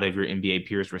a lot of your NBA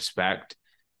peers respect,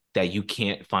 that you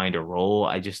can't find a role.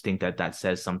 I just think that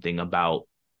says something about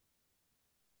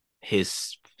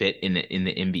his fit in the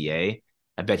NBA.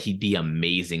 I bet he'd be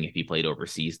amazing if he played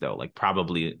overseas, though. Like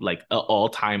probably like an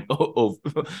all-time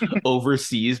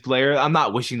overseas player. I'm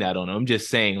not wishing that on him. I'm just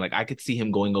saying, like, I could see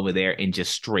him going over there and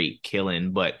just straight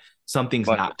killing, but something's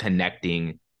not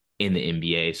connecting in the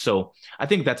NBA. So I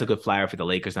think that's a good flyer for the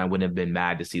Lakers. And I wouldn't have been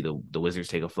mad to see the Wizards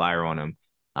take a flyer on him.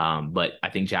 But I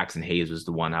think Jackson Hayes was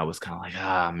the one I was kind of like,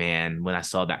 ah, man, when I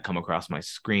saw that come across my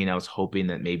screen, I was hoping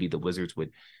that maybe the Wizards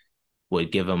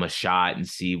would give him a shot and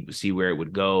see where it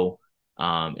would go.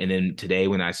 And then today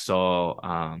when I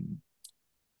saw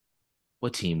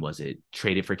what team was it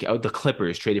traded for? Oh, the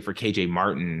Clippers traded for KJ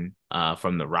Martin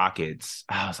from the Rockets.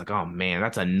 I was like, oh man,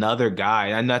 that's another guy.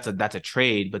 And that's a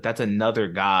trade, but that's another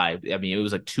guy. I mean, it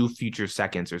was like 2 future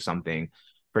seconds or something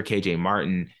for KJ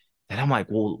Martin. And I'm like,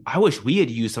 well, I wish we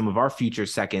had used some of our future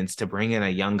seconds to bring in a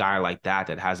young guy like that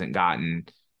hasn't gotten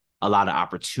a lot of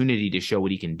opportunity to show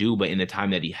what he can do. But in the time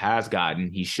that he has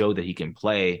gotten, he showed that he can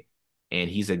play. And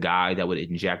he's a guy that would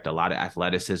inject a lot of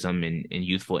athleticism and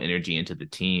youthful energy into the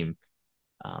team.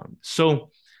 So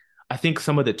I think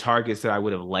some of the targets that I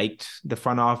would have liked the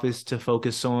front office to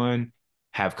focus on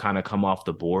have kind of come off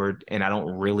the board. And I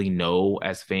don't really know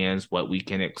as fans what we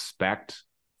can expect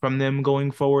from them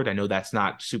going forward. I know that's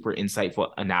not super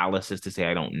insightful analysis to say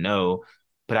I don't know,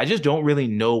 but I just don't really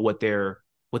know what their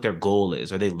goal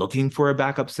is. Are they looking for a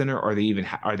backup center? Or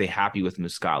are they happy with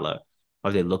Muscala?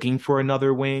 Are they looking for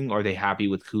another wing? Or are they happy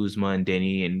with Kuzma and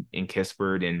Denny and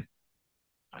Kispert and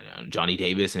Johnny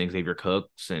Davis and Xavier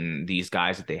Cooks and these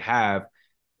guys that they have,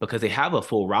 because they have a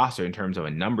full roster in terms of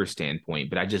a number standpoint,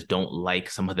 but I just don't like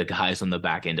some of the guys on the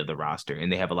back end of the roster.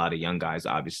 And they have a lot of young guys,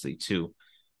 obviously, too.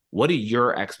 What are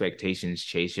your expectations,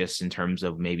 Chase, just in terms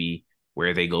of maybe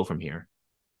where they go from here?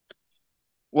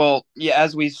 Well, yeah,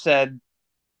 as we said,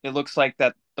 it looks like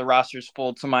that the roster's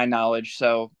full to my knowledge.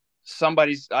 So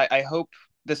I hope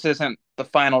this isn't the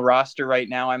final roster right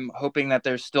now. I'm hoping that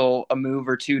there's still a move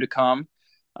or two to come.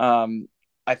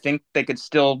 I think they could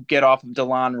still get off of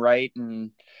DeLon Wright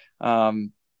and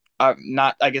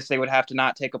not, I guess they would have to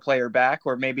not take a player back,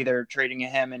 or maybe they're trading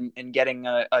him and getting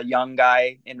a young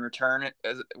guy in return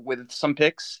with some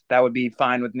picks. That would be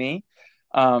fine with me.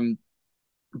 Um,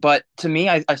 but to me,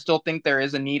 I still think there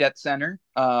is a need at center.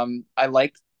 I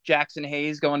like Jackson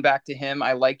Hayes going back to him.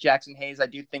 I like Jackson Hayes. I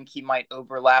do think he might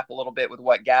overlap a little bit with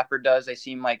what Gafford does. They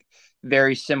seem like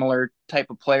very similar type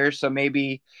of players. So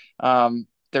maybe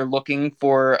they're looking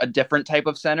for a different type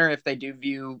of center if they do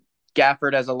view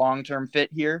Gafford as a long-term fit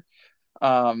here.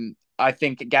 I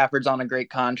think Gafford's on a great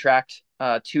contract,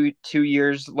 2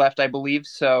 years left, I believe.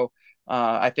 So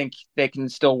I think they can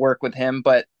still work with him,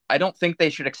 but I don't think they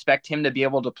should expect him to be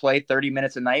able to play 30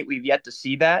 minutes a night. We've yet to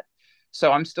see that.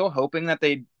 So I'm still hoping that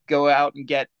they go out and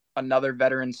get another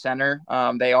veteran center.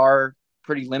 They are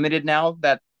pretty limited now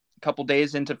that a couple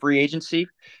days into free agency.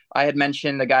 I had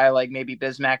mentioned a guy like maybe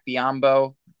Bismack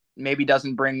Biyombo maybe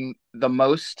doesn't bring the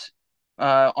most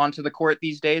onto the court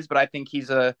these days, but I think he's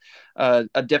a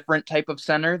different type of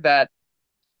center that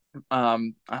I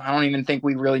don't even think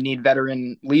we really need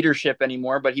veteran leadership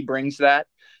anymore, but he brings that.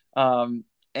 Um,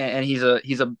 and he's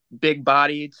a big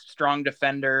bodied, strong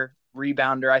defender,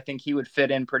 rebounder. I think he would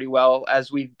fit in pretty well.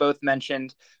 As we've both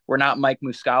mentioned, we're not Mike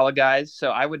Muscala guys, so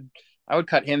I would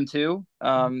cut him too.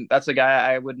 That's a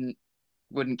guy I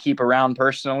wouldn't keep around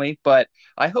personally, but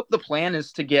I hope the plan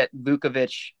is to get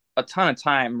Vukovic a ton of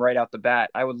time right out the bat.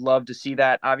 I would love to see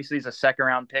that. Obviously, he's a second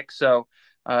round pick, so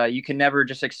you can never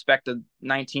just expect a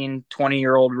 19,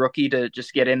 20-year-old rookie to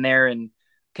just get in there and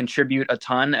contribute a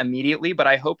ton immediately. But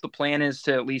I hope the plan is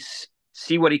to at least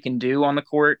see what he can do on the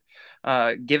court,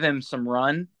 give him some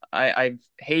run. I've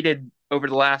hated over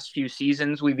the last few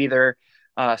seasons, we've either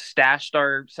stashed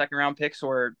our second round picks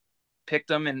or picked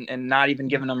them and not even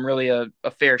given them really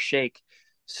a fair shake.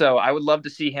 So I would love to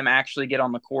see him actually get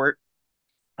on the court.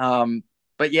 Um,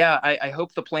 but yeah, I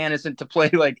hope the plan isn't to play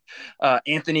like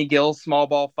Anthony Gill small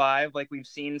ball five like we've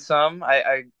seen some.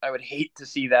 I would hate to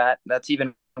see that. That's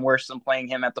even worse than playing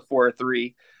him at the 4 or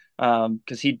 3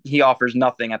 because he offers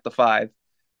nothing at the 5.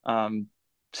 Um,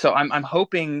 so I'm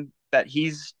hoping that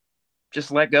he's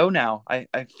just let go now.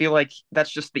 I feel like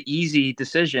that's just the easy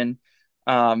decision.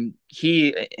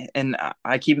 He and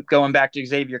I keep going back to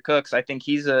Xavier Cooks. I think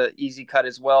he's a easy cut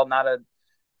as well, not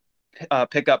a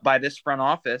pickup by this front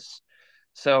office.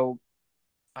 So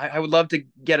I would love to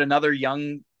get another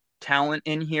young talent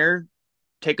in here,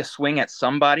 take a swing at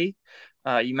somebody.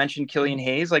 You mentioned Killian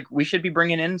Hayes. Like we should be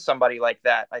bringing in somebody like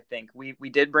that. I think we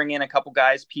did bring in a couple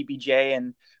guys, PBJ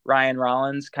and Ryan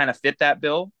Rollins, kind of fit that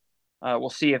bill. We'll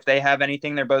see if they have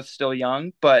anything. They're both still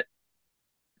young, but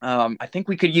I think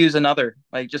we could use another.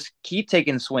 Like just keep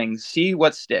taking swings, see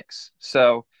what sticks.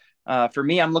 So for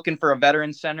me, I'm looking for a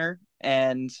veteran center,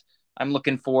 and I'm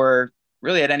looking for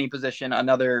really at any position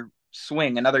another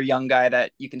swing, another young guy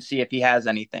that you can see if he has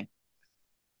anything.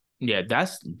 Yeah,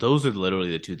 those are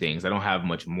literally the two things. I don't have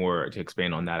much more to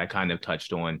expand on that. I kind of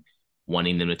touched on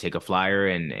wanting them to take a flyer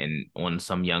and on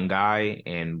some young guy.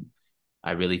 And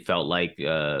I really felt like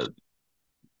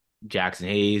Jackson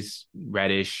Hayes,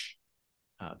 Reddish,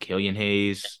 Killian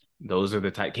Hayes, those are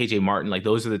the type, KJ Martin, like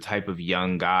those are the type of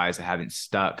young guys that haven't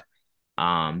stuck,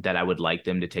 that I would like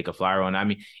them to take a flyer on. I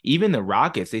mean, even the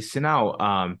Rockets, they sent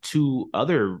out two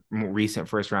other more recent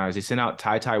first rounders. They sent out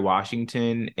Ty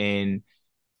Washington and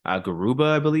Garuba,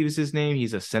 I believe is his name.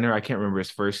 He's a center. I can't remember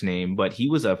his first name, but he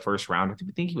was a first round. I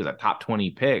think he was a top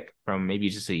 20 pick from maybe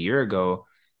just a year ago.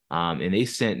 And they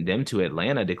sent them to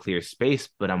Atlanta to clear space.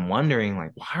 But I'm wondering,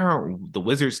 like, why aren't the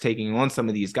Wizards taking on some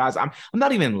of these guys? I'm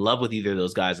not even in love with either of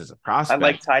those guys as a I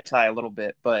like prospect. Ty a little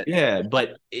bit, but Yeah,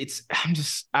 but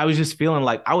I was just feeling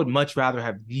like I would much rather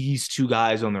have these two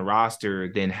guys on the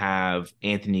roster than have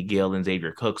Anthony Gill and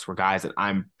Xavier Cooks, were guys that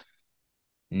I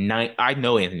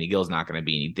know Anthony Gill's not going to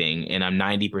be anything, and I'm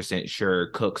 90%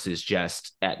 sure Cooks is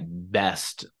just at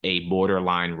best a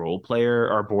borderline role player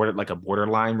or like a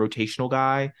borderline rotational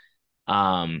guy.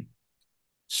 Um,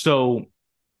 so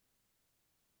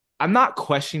I'm not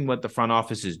questioning what the front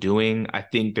office is doing. I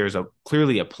think there's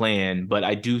clearly a plan, but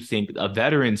I do think a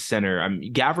veteran center, I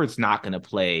mean, Gafford's not going to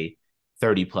play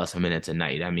 30 plus minutes a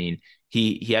night. I mean,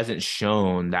 he hasn't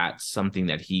shown that's something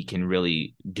that he can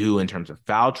really do in terms of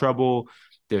foul trouble.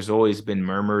 There's always been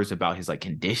murmurs about his like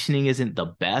conditioning isn't the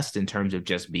best in terms of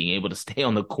just being able to stay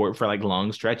on the court for like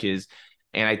long stretches.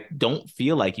 And I don't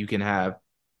feel like you can have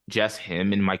just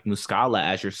him and Mike Muscala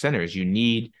as your centers. You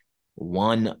need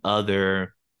one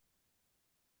other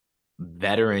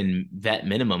vet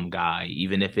minimum guy,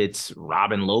 even if it's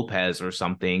Robin Lopez or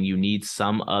something. You need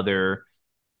some other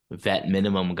vet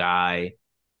minimum guy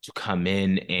to come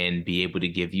in and be able to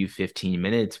give you 15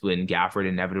 minutes when Gafford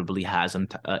inevitably has an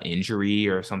injury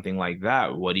or something like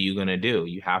that. What are you going to do?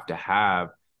 You have to have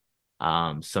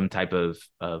some type of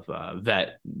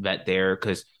vet there,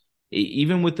 because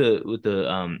even with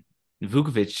the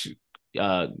Vukovic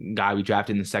guy we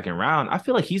drafted in the second round, I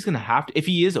feel like he's gonna have to, if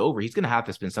he is over, he's gonna have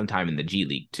to spend some time in the G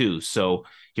League too. So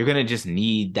you're gonna just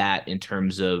need that in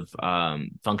terms of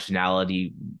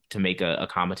functionality to make a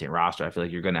competent roster. I feel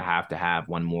like you're gonna have to have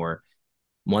one more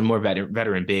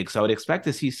veteran big. So I would expect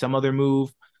to see some other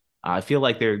move. I feel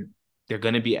like they're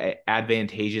going to be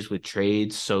advantageous with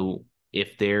trades. So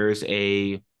if there's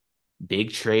a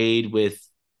big trade with,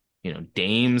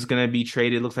 Dame's going to be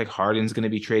traded, looks like Harden's going to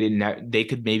be traded, and they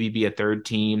could maybe be a third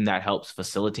team that helps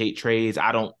facilitate trades.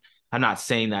 I'm not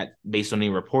saying that based on any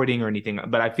reporting or anything,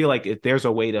 but I feel like if there's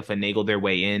a way to finagle their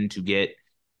way in to get,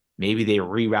 maybe they're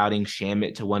rerouting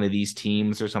Shamit to one of these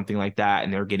teams or something like that,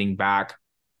 and they're getting back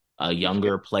a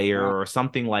younger player or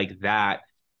something like that.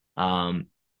 Um,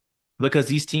 because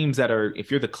these teams that are,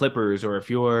 if you're the Clippers or if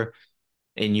you're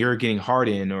getting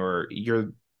Harden, or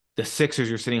you're the Sixers,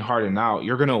 you're sitting Harden out,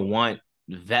 you're gonna want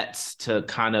vets to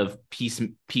kind of piece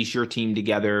your team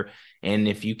together. And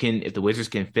if the Wizards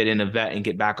can fit in a vet and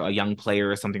get back a young player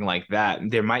or something like that,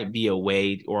 there might be a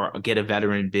way, or get a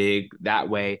veteran big that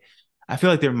way. I feel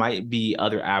like there might be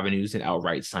other avenues and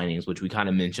outright signings, which we kind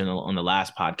of mentioned on the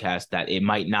last podcast, that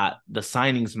the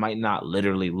signings might not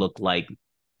literally look like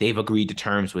they've agreed to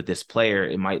terms with this player.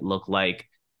 It might look like,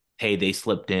 hey, they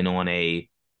slipped in on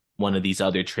one of these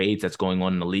other trades that's going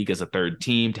on in the league as a third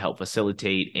team to help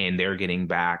facilitate, and they're getting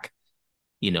back,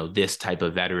 this type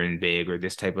of veteran big or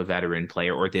this type of veteran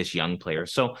player or this young player.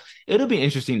 So it'll be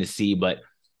interesting to see, but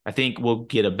I think we'll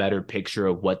get a better picture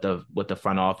of what the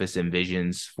front office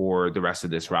envisions for the rest of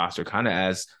this roster, kind of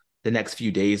as the next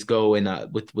few days go,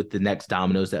 and with the next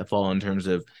dominoes that fall in terms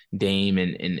of Dame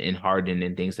and Harden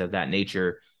and things of that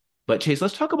nature. But Chase,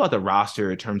 let's talk about the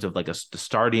roster in terms of like the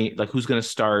starting, like who's going to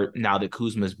start now that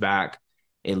Kuzma's back.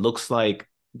 It looks like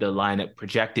the lineup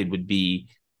projected would be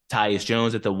Tyus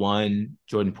Jones at the 1,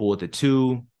 Jordan Poole at the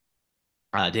 2,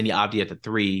 Denny Abdi at the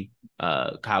 3,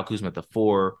 Kyle Kuzma at the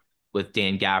 4, with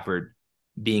Dan Gafford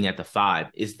being at the 5.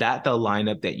 Is that the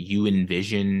lineup that you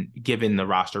envision, given the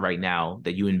roster right now,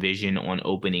 that you envision on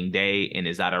opening day? And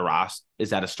is that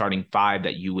a starting 5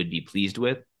 that you would be pleased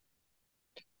with?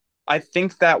 I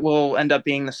think that will end up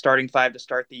being the starting five to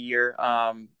start the year.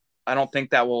 I don't think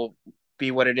that will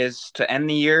be what it is to end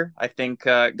the year. I think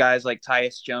guys like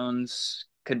Tyus Jones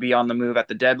could be on the move at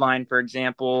the deadline, for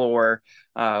example, or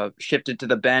shifted to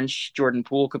the bench. Jordan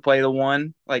Poole could play the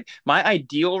 1. Like my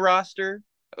ideal roster,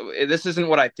 this isn't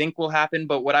what I think will happen,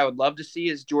 but what I would love to see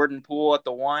is Jordan Poole at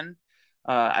the 1.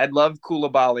 I'd love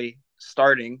Koulibaly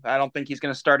starting. I don't think he's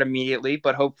going to start immediately,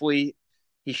 but hopefully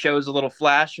he shows a little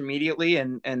flash immediately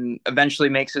and eventually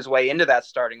makes his way into that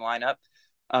starting lineup.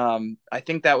 I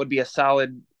think that would be a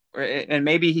solid, and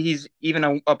maybe he's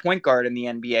even a point guard in the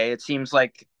NBA. It seems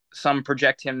like some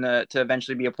project him to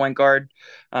eventually be a point guard.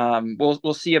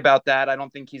 We'll see about that. I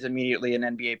don't think he's immediately an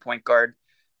NBA point guard.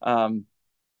 Um,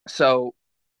 so,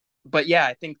 but yeah,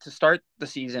 I think to start the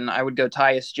season, I would go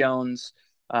Tyus Jones,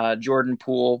 Jordan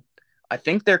Poole. I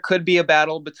think there could be a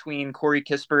battle between Corey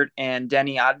Kispert and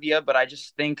Denny Advia, but I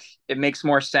just think it makes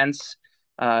more sense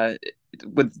uh,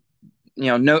 with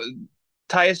no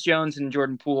Tyus Jones and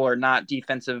Jordan Poole are not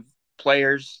defensive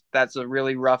players. That's a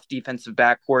really rough defensive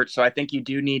backcourt. So I think you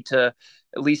do need to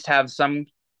at least have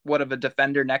somewhat of a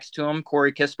defender next to him.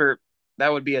 Corey Kispert,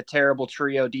 that would be a terrible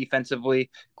trio defensively.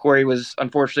 Corey was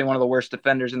unfortunately one of the worst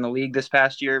defenders in the league this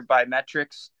past year by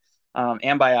metrics,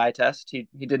 and by eye test. He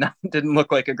didn't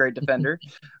look like a great defender.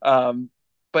 Um,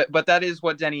 but that is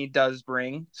what Denny does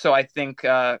bring. So I think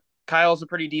Kyle's a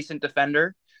pretty decent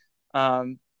defender.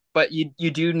 Um, but you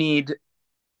do need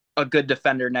a good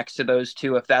defender next to those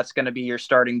two if that's going to be your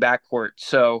starting backcourt.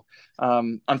 So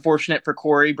unfortunate for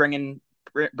Corey, bringing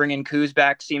Kuz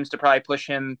back seems to probably push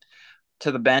him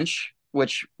to the bench,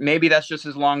 which maybe that's just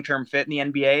his long term fit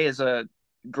in the NBA is a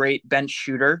great bench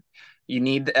shooter.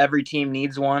 Every team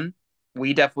needs one.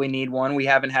 We definitely need one. We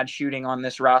haven't had shooting on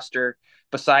this roster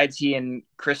besides he and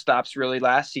Kristaps really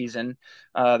last season.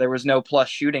 There was no plus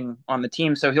shooting on the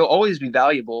team, so he'll always be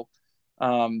valuable.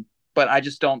 Um, but I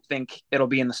just don't think it'll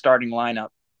be in the starting lineup.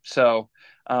 So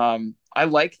I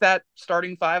like that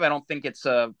starting five. I don't think it's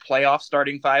a playoff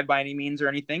starting five by any means or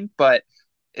anything, but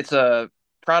it's a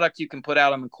product you can put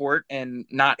out on the court and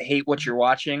not hate what you're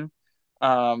watching.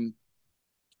 Um,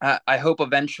 I hope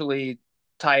eventually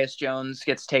Tyus Jones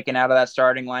gets taken out of that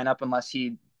starting lineup unless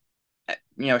he,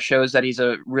 shows that he's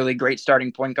a really great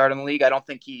starting point guard in the league. I don't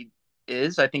think he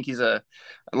is. I think he's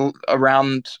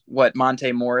around what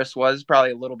Monte Morris was,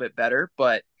 probably a little bit better,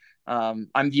 but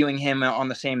I'm viewing him on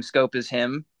the same scope as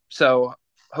him. So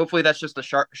hopefully that's just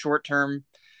a short term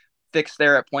fix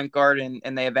there at point guard,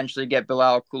 and they eventually get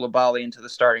Bilal Coulibaly into the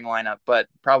starting lineup, but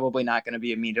probably not going to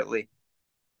be immediately.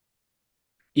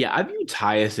 Yeah, I view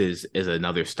Tyus as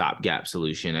another stopgap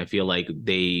solution. I feel like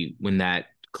when that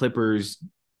Clippers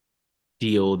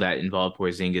deal that involved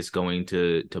Porzingis going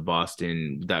to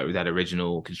Boston, that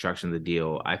original construction of the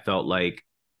deal, I felt like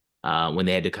when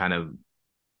they had to kind of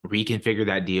reconfigure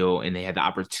that deal and they had the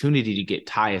opportunity to get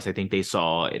Tyus, I think they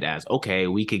saw it as, okay,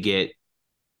 we could get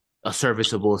a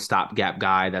serviceable stopgap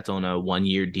guy that's on a 1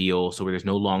 year deal, so where there's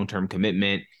no long term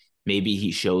commitment. Maybe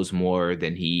he shows more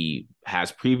than he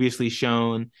has previously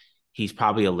shown. He's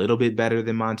probably a little bit better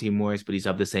than Monte Morris, but he's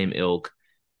of the same ilk.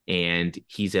 And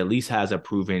he's at least has a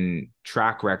proven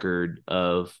track record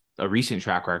of a recent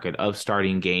track record of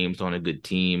starting games on a good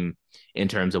team in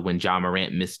terms of when John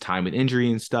Morant missed time with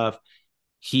injury and stuff.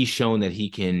 He's shown that he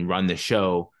can run the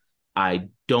show. I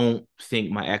don't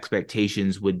think my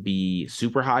expectations would be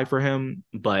super high for him,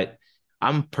 but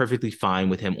I'm perfectly fine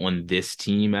with him on this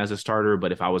team as a starter.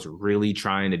 But if I was really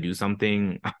trying to do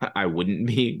something, I wouldn't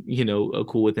be,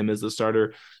 cool with him as a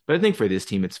starter. But I think for this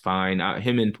team, it's fine.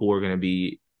 Him and Poole are going to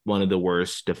be one of the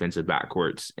worst defensive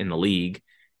backcourts in the league.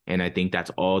 And I think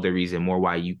that's all the reason more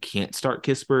why you can't start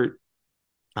Kispert.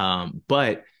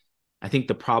 But I think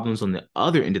the problems on the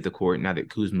other end of the court, now that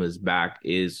Kuzma is back,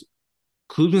 is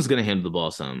Kuzma's going to handle the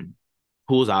ball some.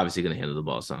 Poole's obviously going to handle the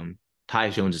ball some.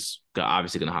 Tyus Jones is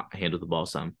obviously going to handle the ball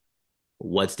some.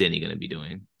 What's Denny going to be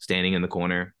doing? Standing in the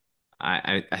corner?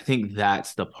 I think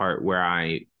that's the part where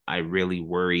I really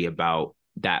worry about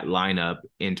that lineup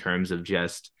in terms of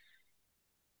just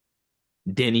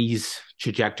Denny's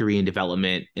trajectory and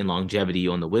development and longevity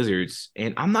on the Wizards.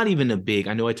 And I'm not even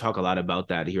I know I talk a lot about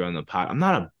that here on the pod. I'm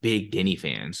not a big Denny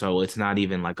fan. So it's not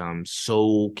even like I'm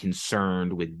so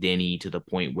concerned with Denny to the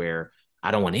point where I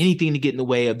don't want anything to get in the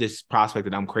way of this prospect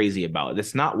that I'm crazy about.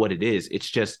 That's not what it is. It's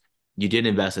just you did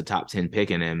invest a top 10 pick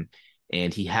in him,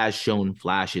 and he has shown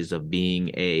flashes of being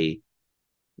a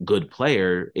good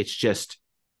player. It's just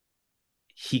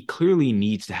he clearly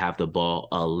needs to have the ball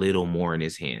a little more in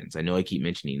his hands. I know I keep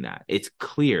mentioning that. It's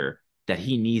clear that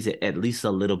he needs it at least a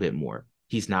little bit more.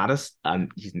 He's not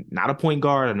a point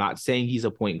guard. I'm not saying he's a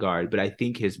point guard, but I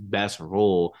think his best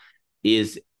role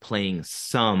is playing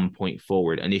some point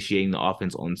forward, initiating the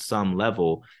offense on some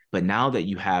level. But now that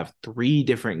you have three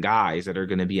different guys that are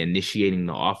going to be initiating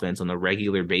the offense on a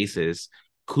regular basis,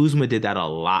 Kuzma did that a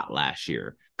lot last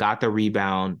year. Got the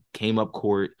rebound, came up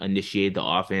court, initiated the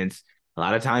offense. A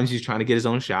lot of times he's trying to get his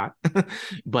own shot,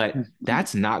 but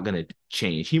that's not going to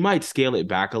change. He might scale it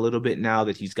back a little bit now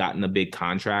that he's gotten a big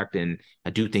contract. And I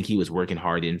do think he was working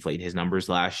hard to inflate his numbers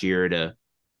last year to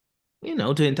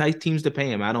entice teams to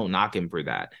pay him. I don't knock him for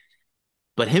that.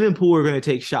 But him and Poole are going to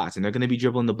take shots and they're going to be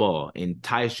dribbling the ball. And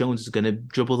Tyus Jones is going to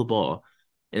dribble the ball.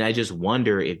 And I just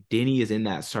wonder if Denny is in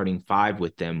that starting five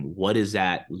with them, what does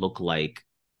that look like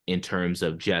in terms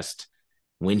of just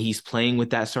when he's playing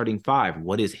with that starting five?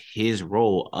 What is his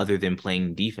role other than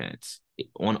playing defense?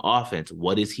 On offense,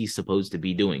 what is he supposed to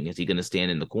be doing? Is he going to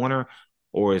stand in the corner,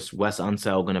 or is Wes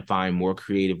Unseld going to find more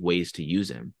creative ways to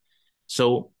use him?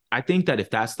 So I think that if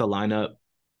that's the lineup,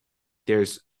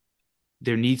 there's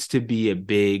there needs to be a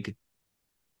big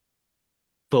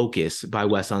focus by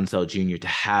Wes Unseld Jr. to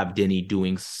have Denny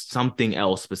doing something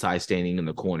else besides standing in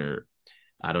the corner.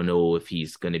 I don't know if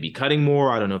he's going to be cutting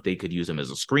more. I don't know if they could use him as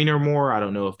a screener more. I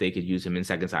don't know if they could use him in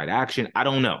second side action. I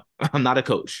don't know. I'm not a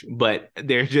coach, but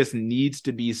there just needs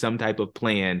to be some type of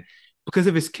plan, because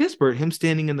if it's Kispert, him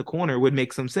standing in the corner would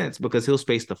make some sense because he'll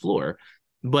space the floor.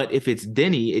 But if it's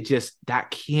Denny, that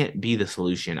can't be the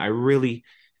solution. I really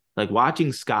like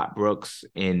watching Scott Brooks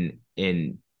and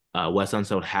Wes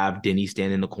Unseld have Denny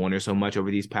stand in the corner so much over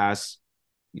these past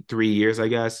 3 years, I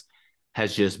guess,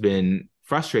 has just been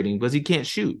frustrating because he can't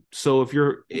shoot. So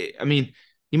I mean,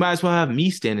 you might as well have me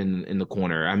standing in the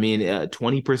corner. I mean, a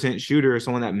 20% shooter or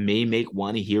someone that may make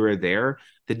one here or there,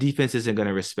 the defense isn't going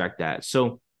to respect that.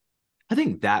 So I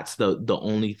think that's the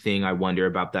only thing I wonder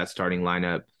about that starting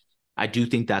lineup. I do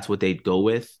think that's what they'd go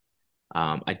with.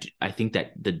 I think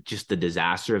that the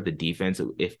disaster of the defense,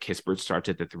 if Kispert starts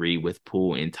at the three with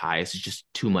Poole and Tyus, is just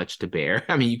too much to bear.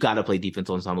 I mean, you got to play defense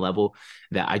on some level.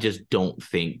 That I just don't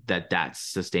think that that's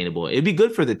sustainable. It'd be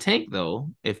good for the tank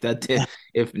though. If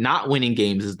not winning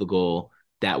games is the goal,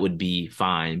 that would be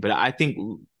fine. But I think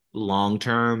long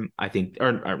term,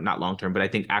 or not long term, but I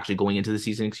think actually going into the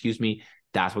season, excuse me,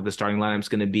 that's what the starting lineup's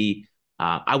going to be.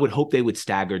 I would hope they would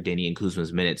stagger Denny and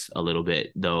Kuzma's minutes a little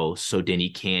bit, though, so Denny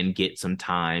can get some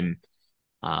time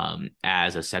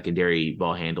as a secondary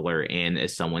ball handler and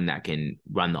as someone that can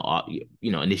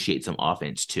initiate some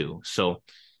offense too. So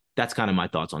that's kind of my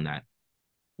thoughts on that.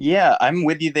 Yeah, I'm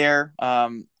with you there.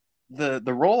 The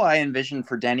role I envision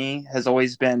for Denny has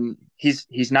always been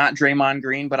he's not Draymond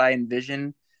Green, but I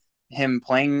envision him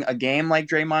playing a game like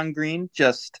Draymond Green.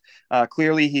 Just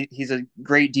clearly he's a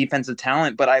great defensive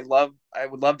talent, but I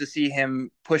would love to see him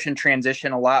push and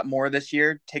transition a lot more this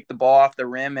year, take the ball off the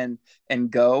rim and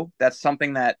go. That's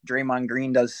something that Draymond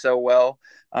Green does so well.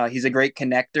 He's a great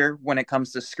connector when it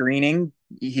comes to screening.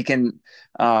 He can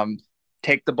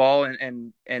take the ball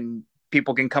and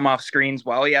people can come off screens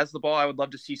while he has the ball. I would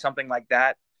love to see something like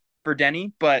that for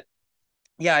Denny, but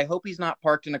yeah, I hope he's not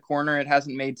parked in a corner. It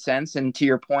hasn't made sense. And to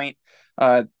your point,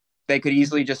 uh, they could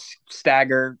easily just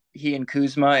stagger he and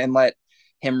Kuzma and let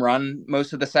him run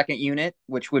most of the second unit,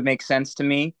 which would make sense to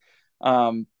me.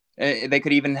 They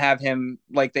could even have him,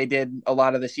 like they did a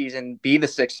lot of the season, be the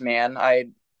sixth man. I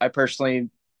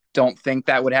personally don't think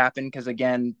that would happen because,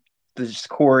 again, this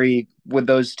Corey with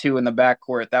those two in the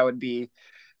backcourt, that would be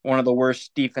one of the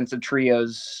worst defensive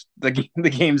trios the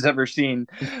game's ever seen,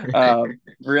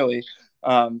 really.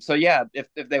 So yeah, if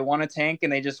they want to tank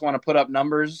and they just want to put up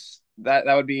numbers, that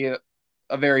would be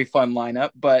a very fun lineup.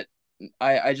 But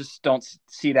I just don't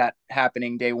see that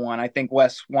happening day one. I think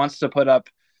Wes wants to put up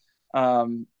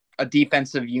a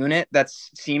defensive unit. That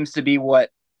seems to be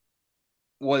what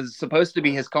was supposed to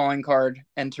be his calling card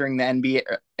entering the NBA,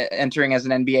 entering as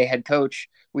an NBA head coach.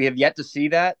 We have yet to see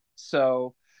that.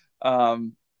 So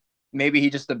maybe he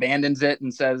just abandons it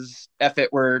and says, "F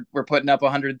it, we're putting up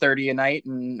 130 a night,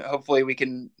 and hopefully we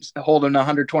can hold him to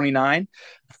 129."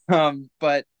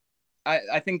 But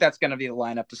I think that's going to be the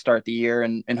lineup to start the year,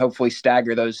 and hopefully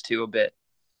stagger those two a bit.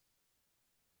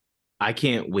 I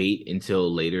can't wait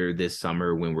until later this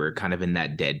summer when we're kind of in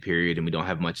that dead period and we don't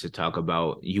have much to talk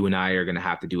about. You and I are going to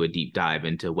have to do a deep dive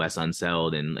into Wes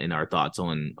Unseld and our thoughts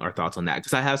on that,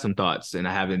 because I have some thoughts and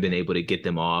I haven't been able to get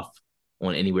them off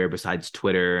on anywhere besides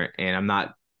Twitter, and I'm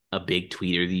not a big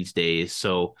tweeter these days.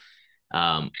 So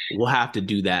we'll have to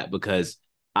do that because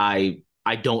I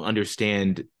don't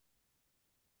understand.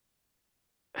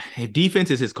 If defense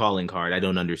is his calling card, I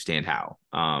don't understand how.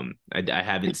 I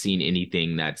haven't seen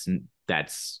anything that's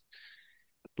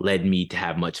led me to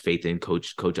have much faith in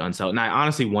Coach Unseld. And I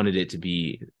honestly wanted it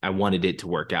to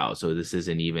work out. So this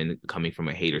isn't even coming from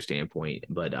a hater standpoint,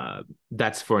 but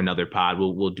that's for another pod.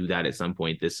 We'll do that at some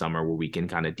point this summer where we can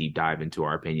kind of deep dive into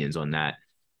our opinions on that.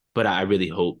 But I really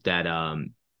hope that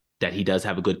that he does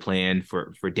have a good plan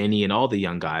for Denny and all the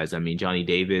young guys. I mean, Johnny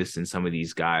Davis and some of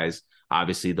these guys,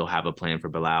 obviously they'll have a plan for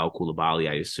Bilal Coulibaly,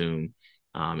 I assume.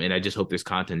 And I just hope there's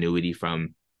continuity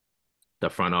from the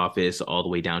front office all the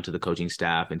way down to the coaching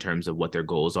staff in terms of what their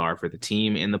goals are for the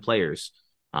team and the players,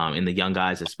 and the young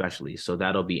guys especially. So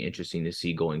that'll be interesting to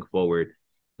see going forward.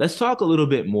 Let's talk a little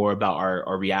bit more about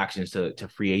our reactions to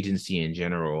free agency in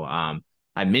general.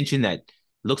 I mentioned that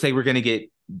looks like we're going to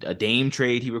get a Dame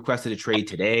trade. He requested a trade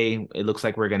today. It looks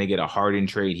like we're going to get a Harden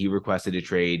trade. He requested a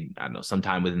trade, I don't know,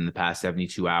 sometime within the past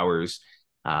 72 hours.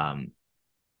 Fred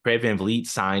VanVleet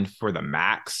signed for the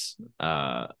max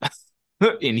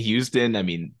in Houston. I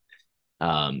mean,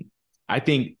 I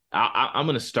think I'm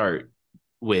going to start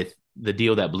with the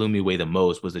deal that blew me away the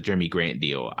most was the Jeremy Grant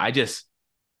deal. I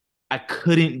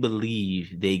couldn't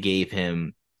believe they gave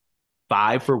him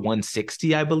 5 for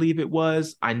 160, I believe it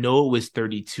was. I know it was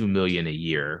 32 million a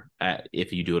year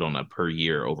if you do it on a per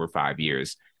year over 5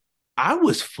 years. I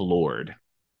was floored,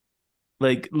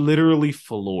 like literally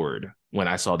floored when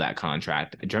I saw that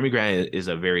contract. Jeremy Grant is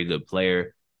a very good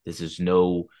player. This is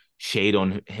no shade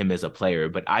on him as a player,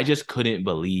 but I just couldn't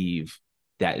believe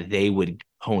that they would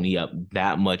pony up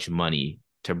that much money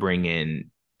to bring in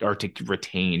or to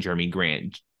retain Jeremy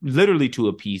Grant, literally to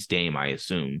appease Dame, I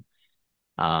assume.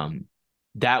 Um,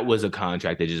 that was a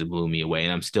contract that just blew me away.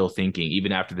 And I'm still thinking,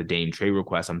 even after the Dame trade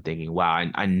request, I'm thinking, wow,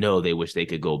 I know they wish they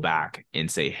could go back and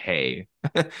say, hey,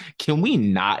 can we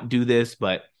not do this?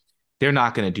 But they're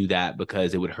not going to do that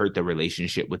because it would hurt the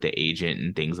relationship with the agent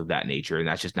and things of that nature. And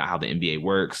that's just not how the NBA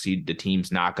works. The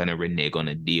team's not going to renege on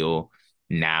a deal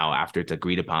now after it's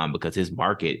agreed upon because his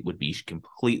market would be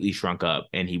completely shrunk up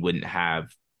and he wouldn't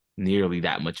have nearly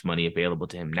that much money available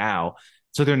to him now.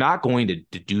 So they're not going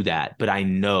to do that. But I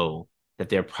know that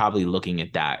they're probably looking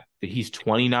at that. He's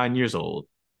 29 years old.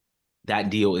 That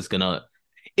deal is going to,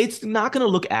 it's not going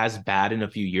to look as bad in a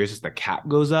few years as the cap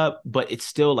goes up, but it's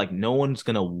still like no one's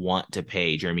going to want to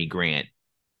pay Jeremy Grant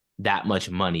that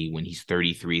much money when he's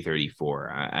 33,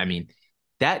 34. I mean,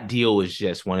 that deal was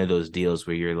just one of those deals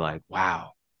where you're like,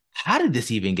 wow, how did this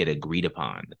even get agreed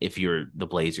upon? If you're the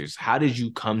Blazers, how did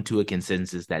you come to a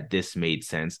consensus that this made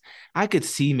sense? I could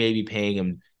see maybe paying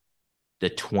him the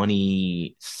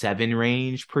 27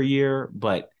 range per year,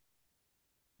 but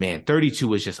man, 32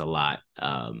 was just a lot.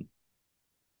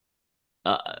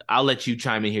 I'll let you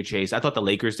chime in here, Chase. I thought the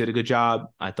Lakers did a good job.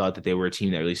 I thought that they were a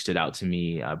team that really stood out to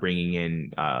me, bringing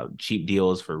in cheap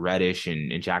deals for Reddish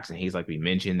and Jackson Hayes, like we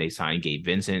mentioned. They signed Gabe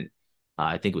Vincent.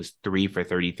 I think it was 3 for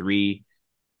 33.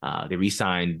 They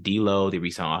re-signed D'Lo. They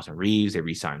re-signed Austin Reeves. They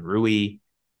re-signed Rui.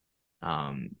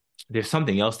 There's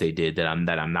something else they did that I'm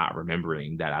not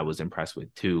remembering that I was impressed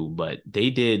with too. But they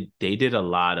did a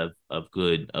lot of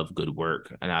good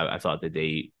work, and I thought that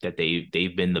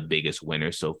they've been the biggest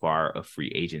winners so far of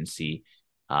free agency.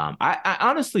 I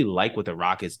honestly like what the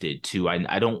Rockets did too.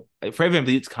 I don't Fred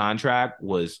VanVleet's contract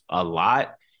was a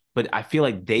lot, but I feel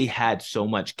like they had so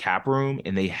much cap room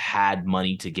and they had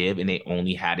money to give, and they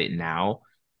only had it now.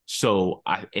 So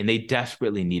and they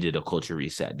desperately needed a culture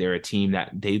reset. They're a team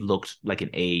that they looked like an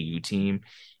AAU team,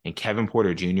 and Kevin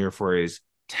Porter Jr. for his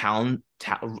talent,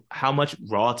 how much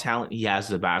raw talent he has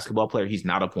as a basketball player. He's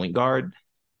not a point guard,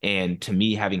 and to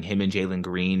me, having him and Jalen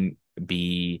Green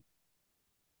be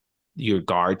your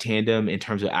guard tandem in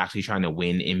terms of actually trying to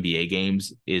win NBA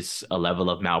games is a level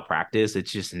of malpractice.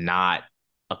 It's just not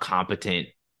a competent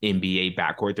NBA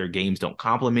backcourt. Their games don't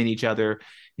complement each other.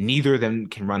 Neither of them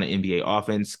can run an NBA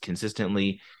offense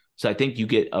consistently. So I think you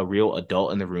get a real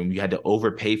adult in the room. You had to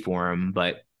overpay for him,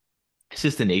 but it's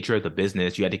just the nature of the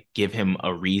business. You had to give him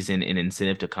a reason and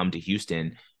incentive to come to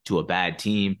Houston to a bad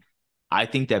team. I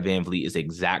think that VanVleet is the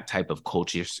exact type of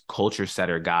culture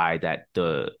setter guy that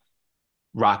the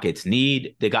Rockets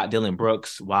need. They got Dylan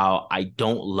Brooks. While I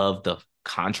don't love the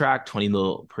contract, 20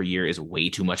 mil per year is way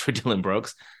too much for Dylan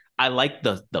Brooks. I like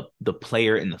the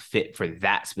player and the fit for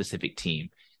that specific team.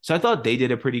 So I thought they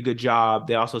did a pretty good job.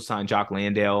 They also signed Jock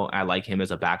Landale. I like him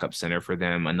as a backup center for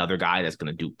them. Another guy that's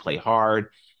going to play hard.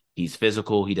 He's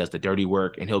physical. He does the dirty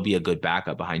work, and he'll be a good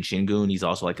backup behind Şengün. He's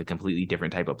also like a completely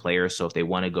different type of player. So if they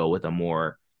want to go with a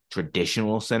more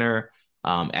traditional center,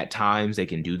 at times they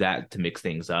can do that to mix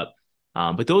things up.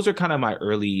 But those are kind of my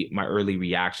early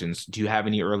reactions. Do you have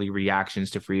any early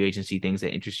reactions to free agency things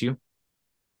that interest you?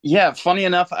 Yeah, funny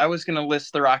enough, I was going to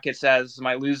list the Rockets as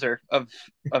my loser of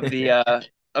the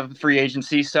of free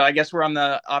agency. So I guess we're on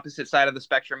the opposite side of the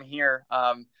spectrum here.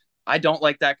 I don't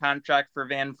like that contract for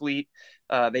Van Fleet.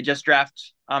 They just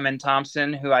draft Amen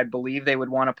Thompson, who I believe they would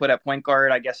want to put at point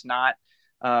guard. I guess not.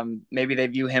 Maybe they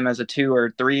view him as a 2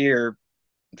 or 3 or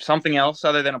something else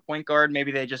other than a point guard.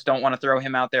 Maybe they just don't want to throw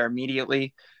him out there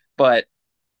immediately. But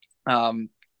um,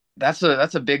 that's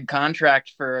a big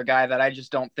contract for a guy that I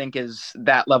just don't think is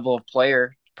that level of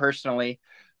player personally.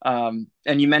 And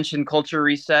you mentioned culture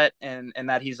reset and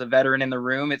that he's a veteran in the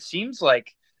room. It seems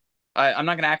like I'm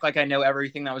not going to act like I know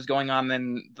everything that was going on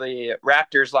in the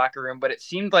Raptors locker room, but it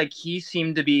seemed like he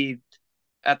seemed to be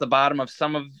at the bottom of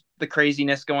some of the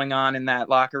craziness going on in that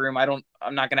locker room.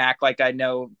 I'm not going to act like I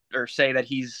know or say that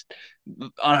he's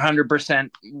 100%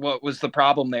 what was the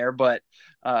problem there, but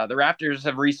the Raptors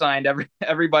have re-signed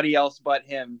everybody else but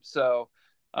him. So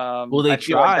Well, they I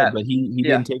feel like tried, that. but he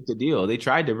Yeah. didn't take the deal. They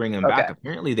tried to bring him back. Okay.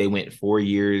 Apparently, they went 4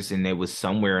 years, and it was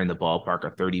somewhere in the ballpark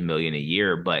of 30 million a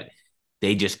year, but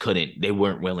they just couldn't. They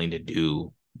weren't willing to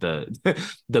do the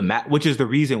the mat, which is the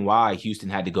reason why Houston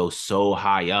had to go so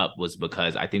high up, was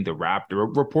because I think the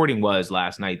Raptor reporting was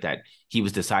last night that he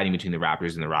was deciding between the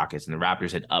Raptors and the Rockets, and the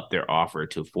Raptors had upped their offer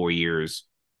to 4 years,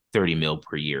 30 mil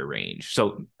per year range.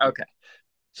 So Okay.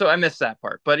 So I missed that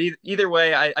part, but either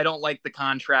way, I don't like the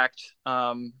contract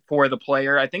for the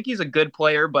player. I think he's a good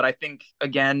player, but I think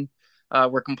again,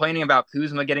 we're complaining about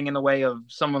Kuzma getting in the way of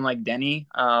someone like Denny.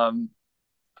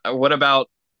 What about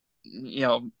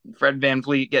Fred Van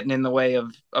Vliet getting in the way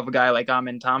of a guy like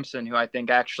Amin Thompson, who I think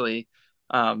actually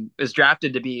is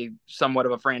drafted to be somewhat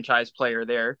of a franchise player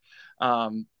there.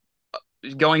 Um,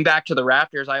 Going back to the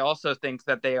Raptors, I also think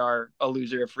that they are a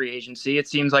loser of free agency. It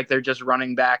seems like they're just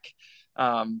running back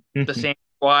the same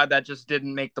squad that just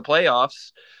didn't make the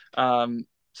playoffs.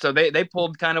 So they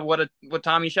pulled kind of what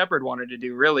Tommy Shepard wanted to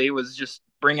do. Really was just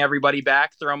bring everybody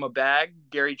back, throw them a bag.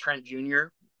 Gary Trent Jr.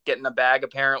 getting a bag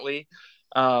apparently.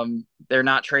 They're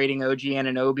not trading OG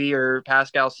Anunoby or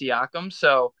Pascal Siakam,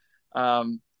 so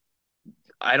um,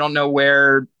 I don't know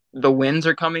where the wins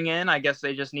are coming in. I guess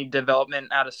they just need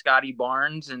development out of Scotty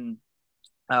Barnes, and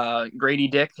Grady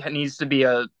Dick needs to be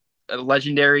a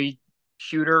legendary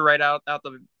shooter right out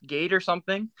the gate or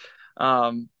something.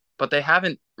 But they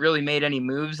haven't really made any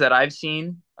moves that I've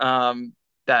seen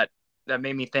that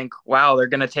made me think, wow, they're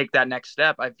going to take that next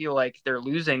step. I feel like they're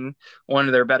losing one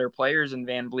of their better players in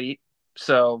Van Vliet.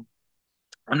 So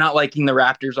I'm not liking the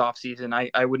Raptors offseason.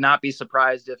 I would not be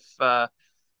surprised if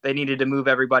they needed to move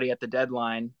everybody at the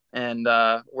deadline, and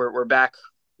we're back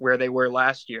where they were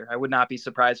last year. I would not be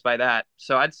surprised by that.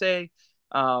 So I'd say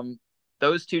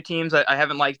those two teams, I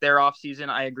haven't liked their offseason.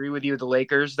 I agree with you. The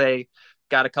Lakers, they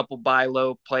got a couple buy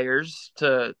low players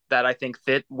that I think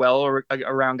fit well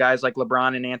around guys like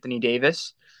LeBron and Anthony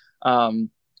Davis. Um,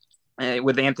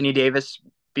 with Anthony Davis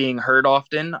being hurt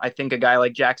often, I think a guy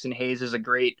like Jackson Hayes is a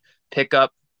great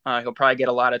pickup. He'll probably get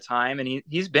a lot of time, and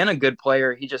he's been a good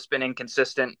player. He's just been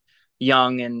inconsistent,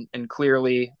 young, and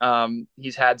clearly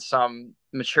he's had some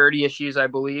maturity issues, I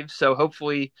believe. So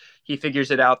hopefully he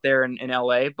figures it out there in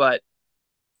LA. But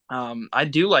I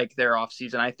do like their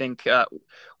offseason. I think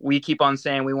we keep on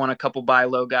saying we want a couple buy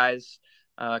low guys.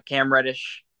 Cam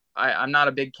Reddish, I'm not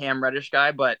a big Cam Reddish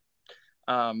guy, but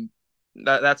um,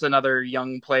 that's another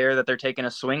young player that they're taking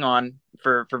a swing on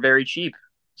for very cheap.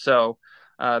 So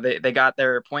they got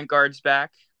their point guards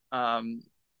back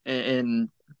in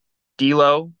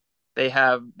D'Lo. They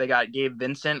got Gabe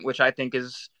Vincent, which I think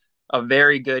is a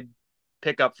very good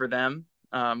pickup for them.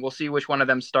 We'll see which one of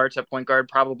them starts at point guard,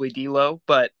 probably D'Lo,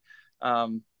 but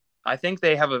um, I think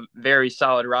they have a very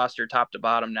solid roster, top to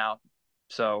bottom now.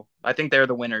 So I think they're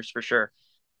the winners for sure.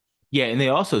 Yeah, and they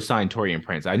also signed Torian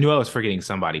Prince. I knew I was forgetting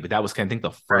somebody, but that was, I think,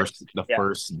 the Right. Yeah.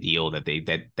 first deal that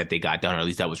they got done, or at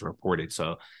least that was reported.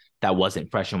 So that wasn't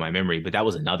fresh in my memory, but that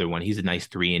was another one. He's a nice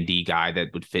 3-and-D guy that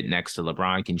would fit next to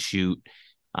LeBron, can shoot,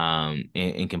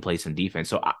 and can play some defense.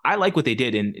 So I like what they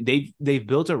did, and they've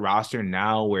built a roster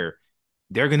now where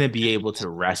they're going to be able to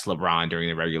rest LeBron during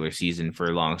the regular season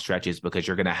for long stretches, because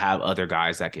you're going to have other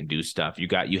guys that can do stuff.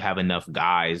 You have enough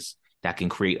guys that can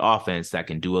create offense, that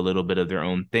can do a little bit of their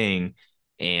own thing.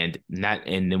 And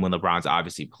then when LeBron's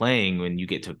obviously playing, when you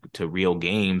get to real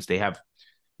games, they have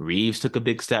Reeves took a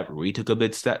big step. Rui took a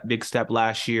big step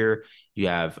last year. You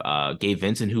have Gabe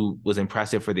Vincent, who was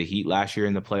impressive for the Heat last year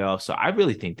in the playoffs. So I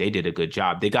really think they did a good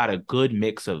job. They got a good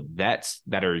mix of vets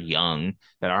that are young,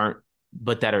 that are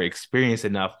experienced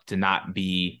enough to not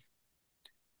be,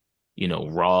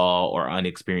 raw or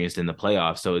unexperienced in the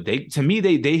playoffs. So to me,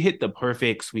 they hit the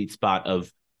perfect sweet spot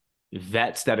of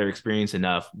vets that are experienced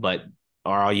enough, but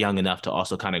are all young enough to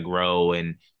also kind of grow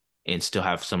and still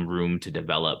have some room to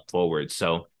develop forward.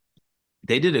 So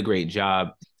they did a great job.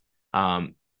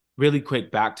 Um, Really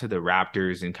quick, back to the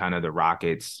Raptors and kind of the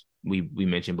Rockets. We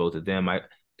mentioned both of them.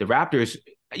 The Raptors,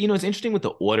 it's interesting with the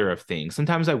order of things.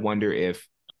 Sometimes I wonder if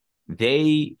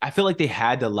I feel like they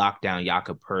had to lock down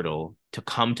Jakob Poeltl to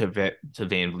come to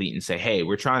Van Vliet and say, "Hey,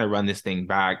 we're trying to run this thing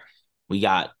back. We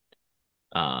got,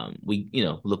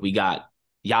 look, we got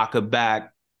Jakob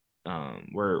back. We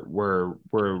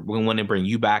want to bring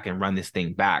you back and run this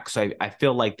thing back." So I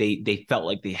feel like they felt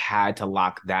like they had to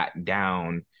lock that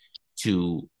down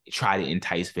to try to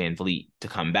entice Van Vliet to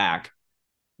come back.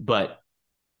 But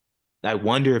I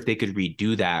wonder if they could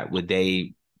redo that. Would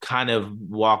they kind of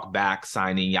walk back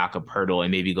signing Jakob Poeltl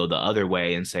and maybe go the other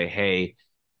way and say, "Hey,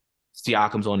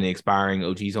 Siakam's on an expiring,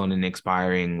 OG's on an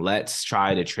expiring. Let's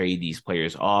try to trade these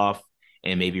players off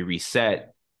and maybe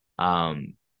reset.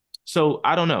 Um, so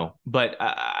I don't know, but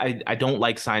I don't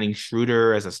like signing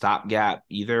Schroeder as a stopgap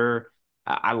either.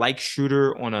 I like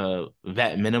Schroeder on a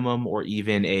vet minimum or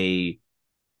even a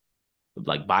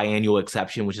like biannual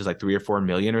exception, which is like 3 or 4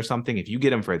 million or something. If you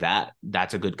get him for that,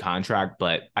 that's a good contract.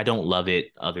 But I don't love it.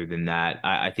 Other than that,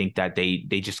 I think that they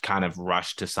just kind of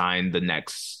rushed to sign the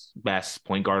next best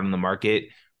point guard on the market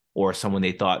or someone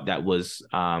they thought that was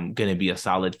going to be a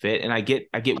solid fit. And I get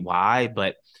why,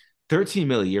 but 13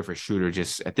 million a year for Schroeder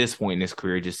just at this point in his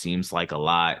career just seems like a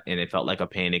lot, and it felt like a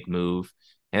panic move.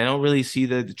 And I don't really see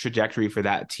the trajectory for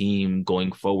that team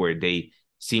going forward. They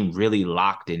seem really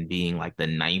locked in being like the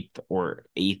ninth or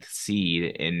eighth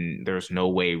seed, and there's no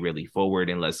way really forward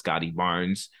unless Scotty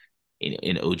Barnes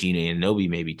and OG Anunoby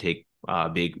maybe take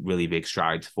really big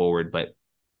strides forward. But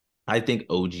I think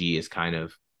OG is kind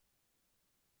of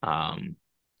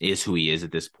is who he is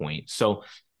at this point. So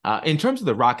in terms of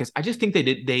the Rockets, I just think they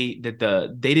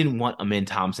didn't want Amin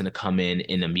Thompson to come in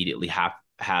and immediately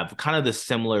have kind of the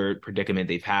similar predicament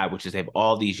they've had, which is they have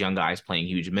all these young guys playing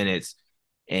huge minutes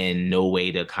and no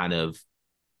way to kind of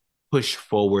push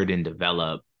forward and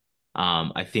develop.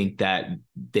 I think that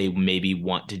they maybe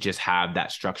want to just have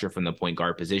that structure from the point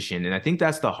guard position. And I think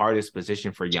that's the hardest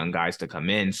position for young guys to come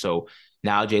in. So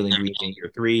now Jalen Green's in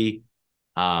year 3.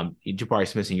 Jabari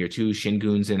Smith's in year 2,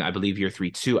 Shingun's in, I believe, year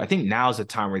 3 too. I think now is a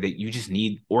time where that you just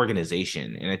need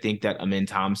organization. And I think that Amin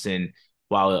Thompson,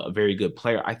 while a very good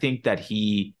player, I think that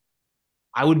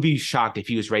I would be shocked if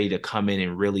he was ready to come in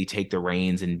and really take the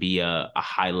reins and be a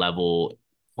high level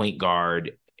point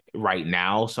guard right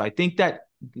now. So I think that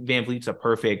Van Vliet's a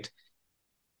perfect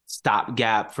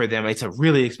stopgap for them. It's a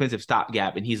really expensive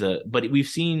stopgap, and but we've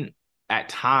seen at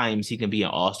times he can be an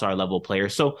all-star level player.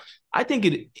 So I think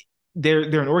they're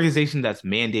an organization that's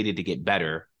mandated to get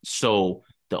better. So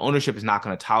the ownership is not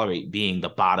going to tolerate being the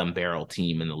bottom barrel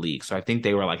team in the league. So I think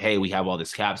they were like, hey, we have all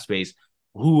this cap space.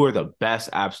 Who are the best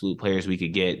absolute players we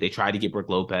could get? They tried to get Brook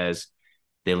Lopez.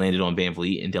 They landed on Van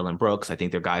Vliet and Dylan Brooks. I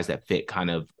think they're guys that fit kind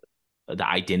of the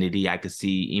identity I could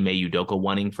see Ime Udoka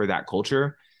wanting for that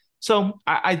culture. So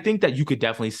I think that you could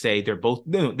definitely say they're both,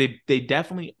 no, they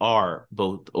definitely are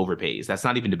both overpays. That's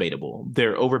not even debatable.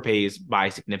 They're overpays by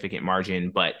a significant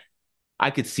margin, but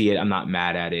I could see it. I'm not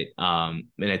mad at it. And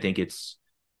I think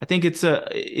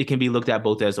it can be looked at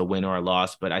both as a win or a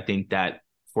loss, but I think that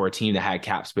for a team that had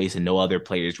cap space and no other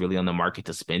players really on the market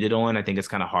to spend it on, I think it's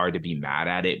kind of hard to be mad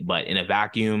at it. But in a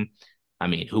vacuum, I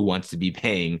mean, who wants to be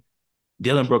paying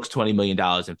Dylan Brooks $20 million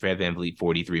and Fred VanVleet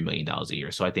 $43 million a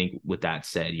year? So I think with that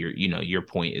said, your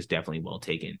point is definitely well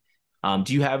taken.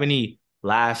 Do you have any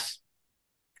last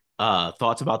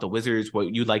thoughts about the Wizards,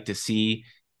 what you'd like to see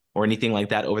or anything like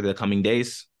that over the coming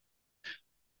days?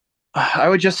 I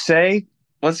would just say,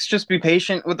 let's just be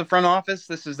patient with the front office.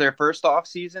 This is their first off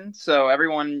season, so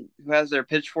everyone who has their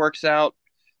pitchforks out,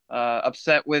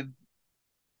 upset with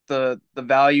the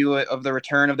value of the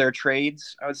return of their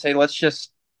trades, I would say let's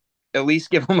just at least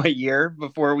give them a year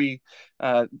before we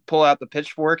pull out the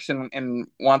pitchforks and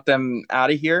want them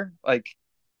out of here. Like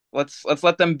let's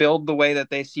let them build the way that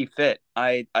they see fit.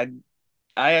 I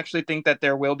actually think that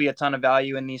there will be a ton of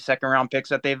value in these second round picks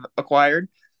that they've acquired.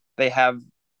 They have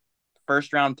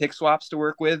first round pick swaps to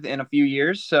work with in a few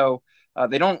years. So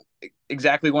they don't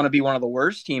exactly want to be one of the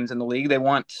worst teams in the league. They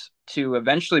want to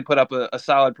eventually put up a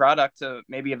solid product to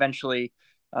maybe eventually,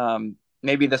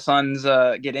 maybe the Suns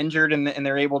get injured and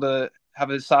they're able to have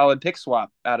a solid pick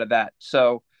swap out of that.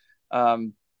 So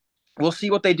we'll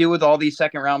see what they do with all these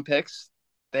second round picks.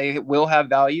 They will have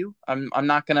value. I'm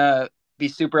not going to be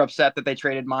super upset that they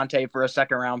traded Monte for a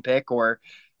second round pick or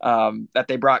that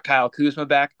they brought Kyle Kuzma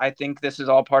back. I think this is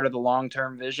all part of the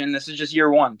long-term vision. This is just year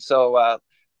 1. So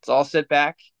let's all sit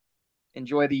back,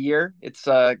 enjoy the year. It's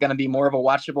going to be more of a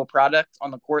watchable product on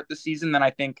the court this season than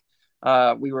I think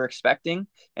we were expecting.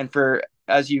 And for,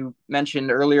 as you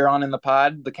mentioned earlier on in the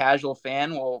pod, the casual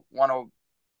fan will want to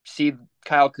see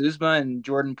Kyle Kuzma and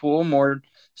Jordan Poole more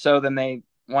so than they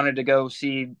wanted to go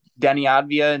see Denny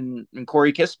Advia and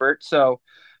Corey Kispert. So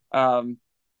from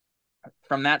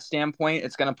that standpoint,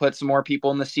 it's going to put some more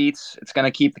people in the seats. It's going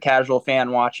to keep the casual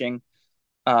fan watching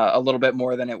a little bit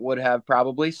more than it would have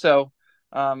probably. So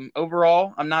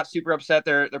overall, I'm not super upset.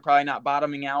 They're probably not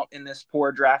bottoming out in this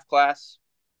poor draft class.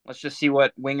 Let's just see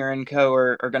what Winger and co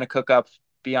are going to cook up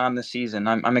beyond the season.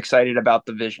 I'm excited about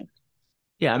the vision.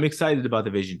 Yeah, I'm excited about the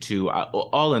vision too.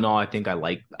 All in all, I think I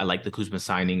like the Kuzma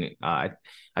signing.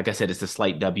 Like I said, it's a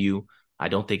slight W. I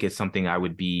don't think it's something I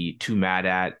would be too mad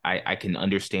at. I can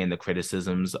understand the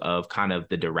criticisms of kind of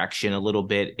the direction a little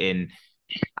bit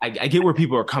I get where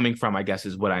people are coming from, I guess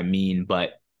is what I mean,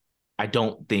 but I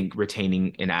don't think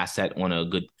retaining an asset on a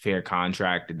good, fair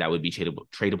contract that would be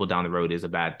tradable down the road is a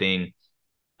bad thing.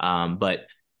 But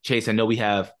Chase, I know we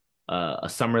have a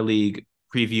summer league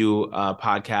preview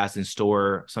podcast in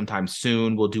store sometime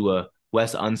soon. We'll do a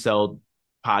West Unseld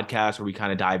podcast where we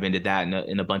kind of dive into that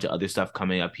and a bunch of other stuff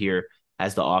coming up here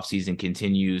as the offseason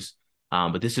continues.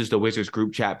 But this is the Wizards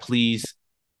group chat. Please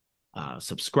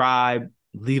subscribe,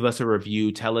 leave us a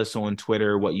review, tell us on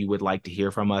Twitter what you would like to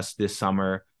hear from us this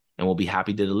summer, and we'll be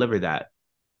happy to deliver that.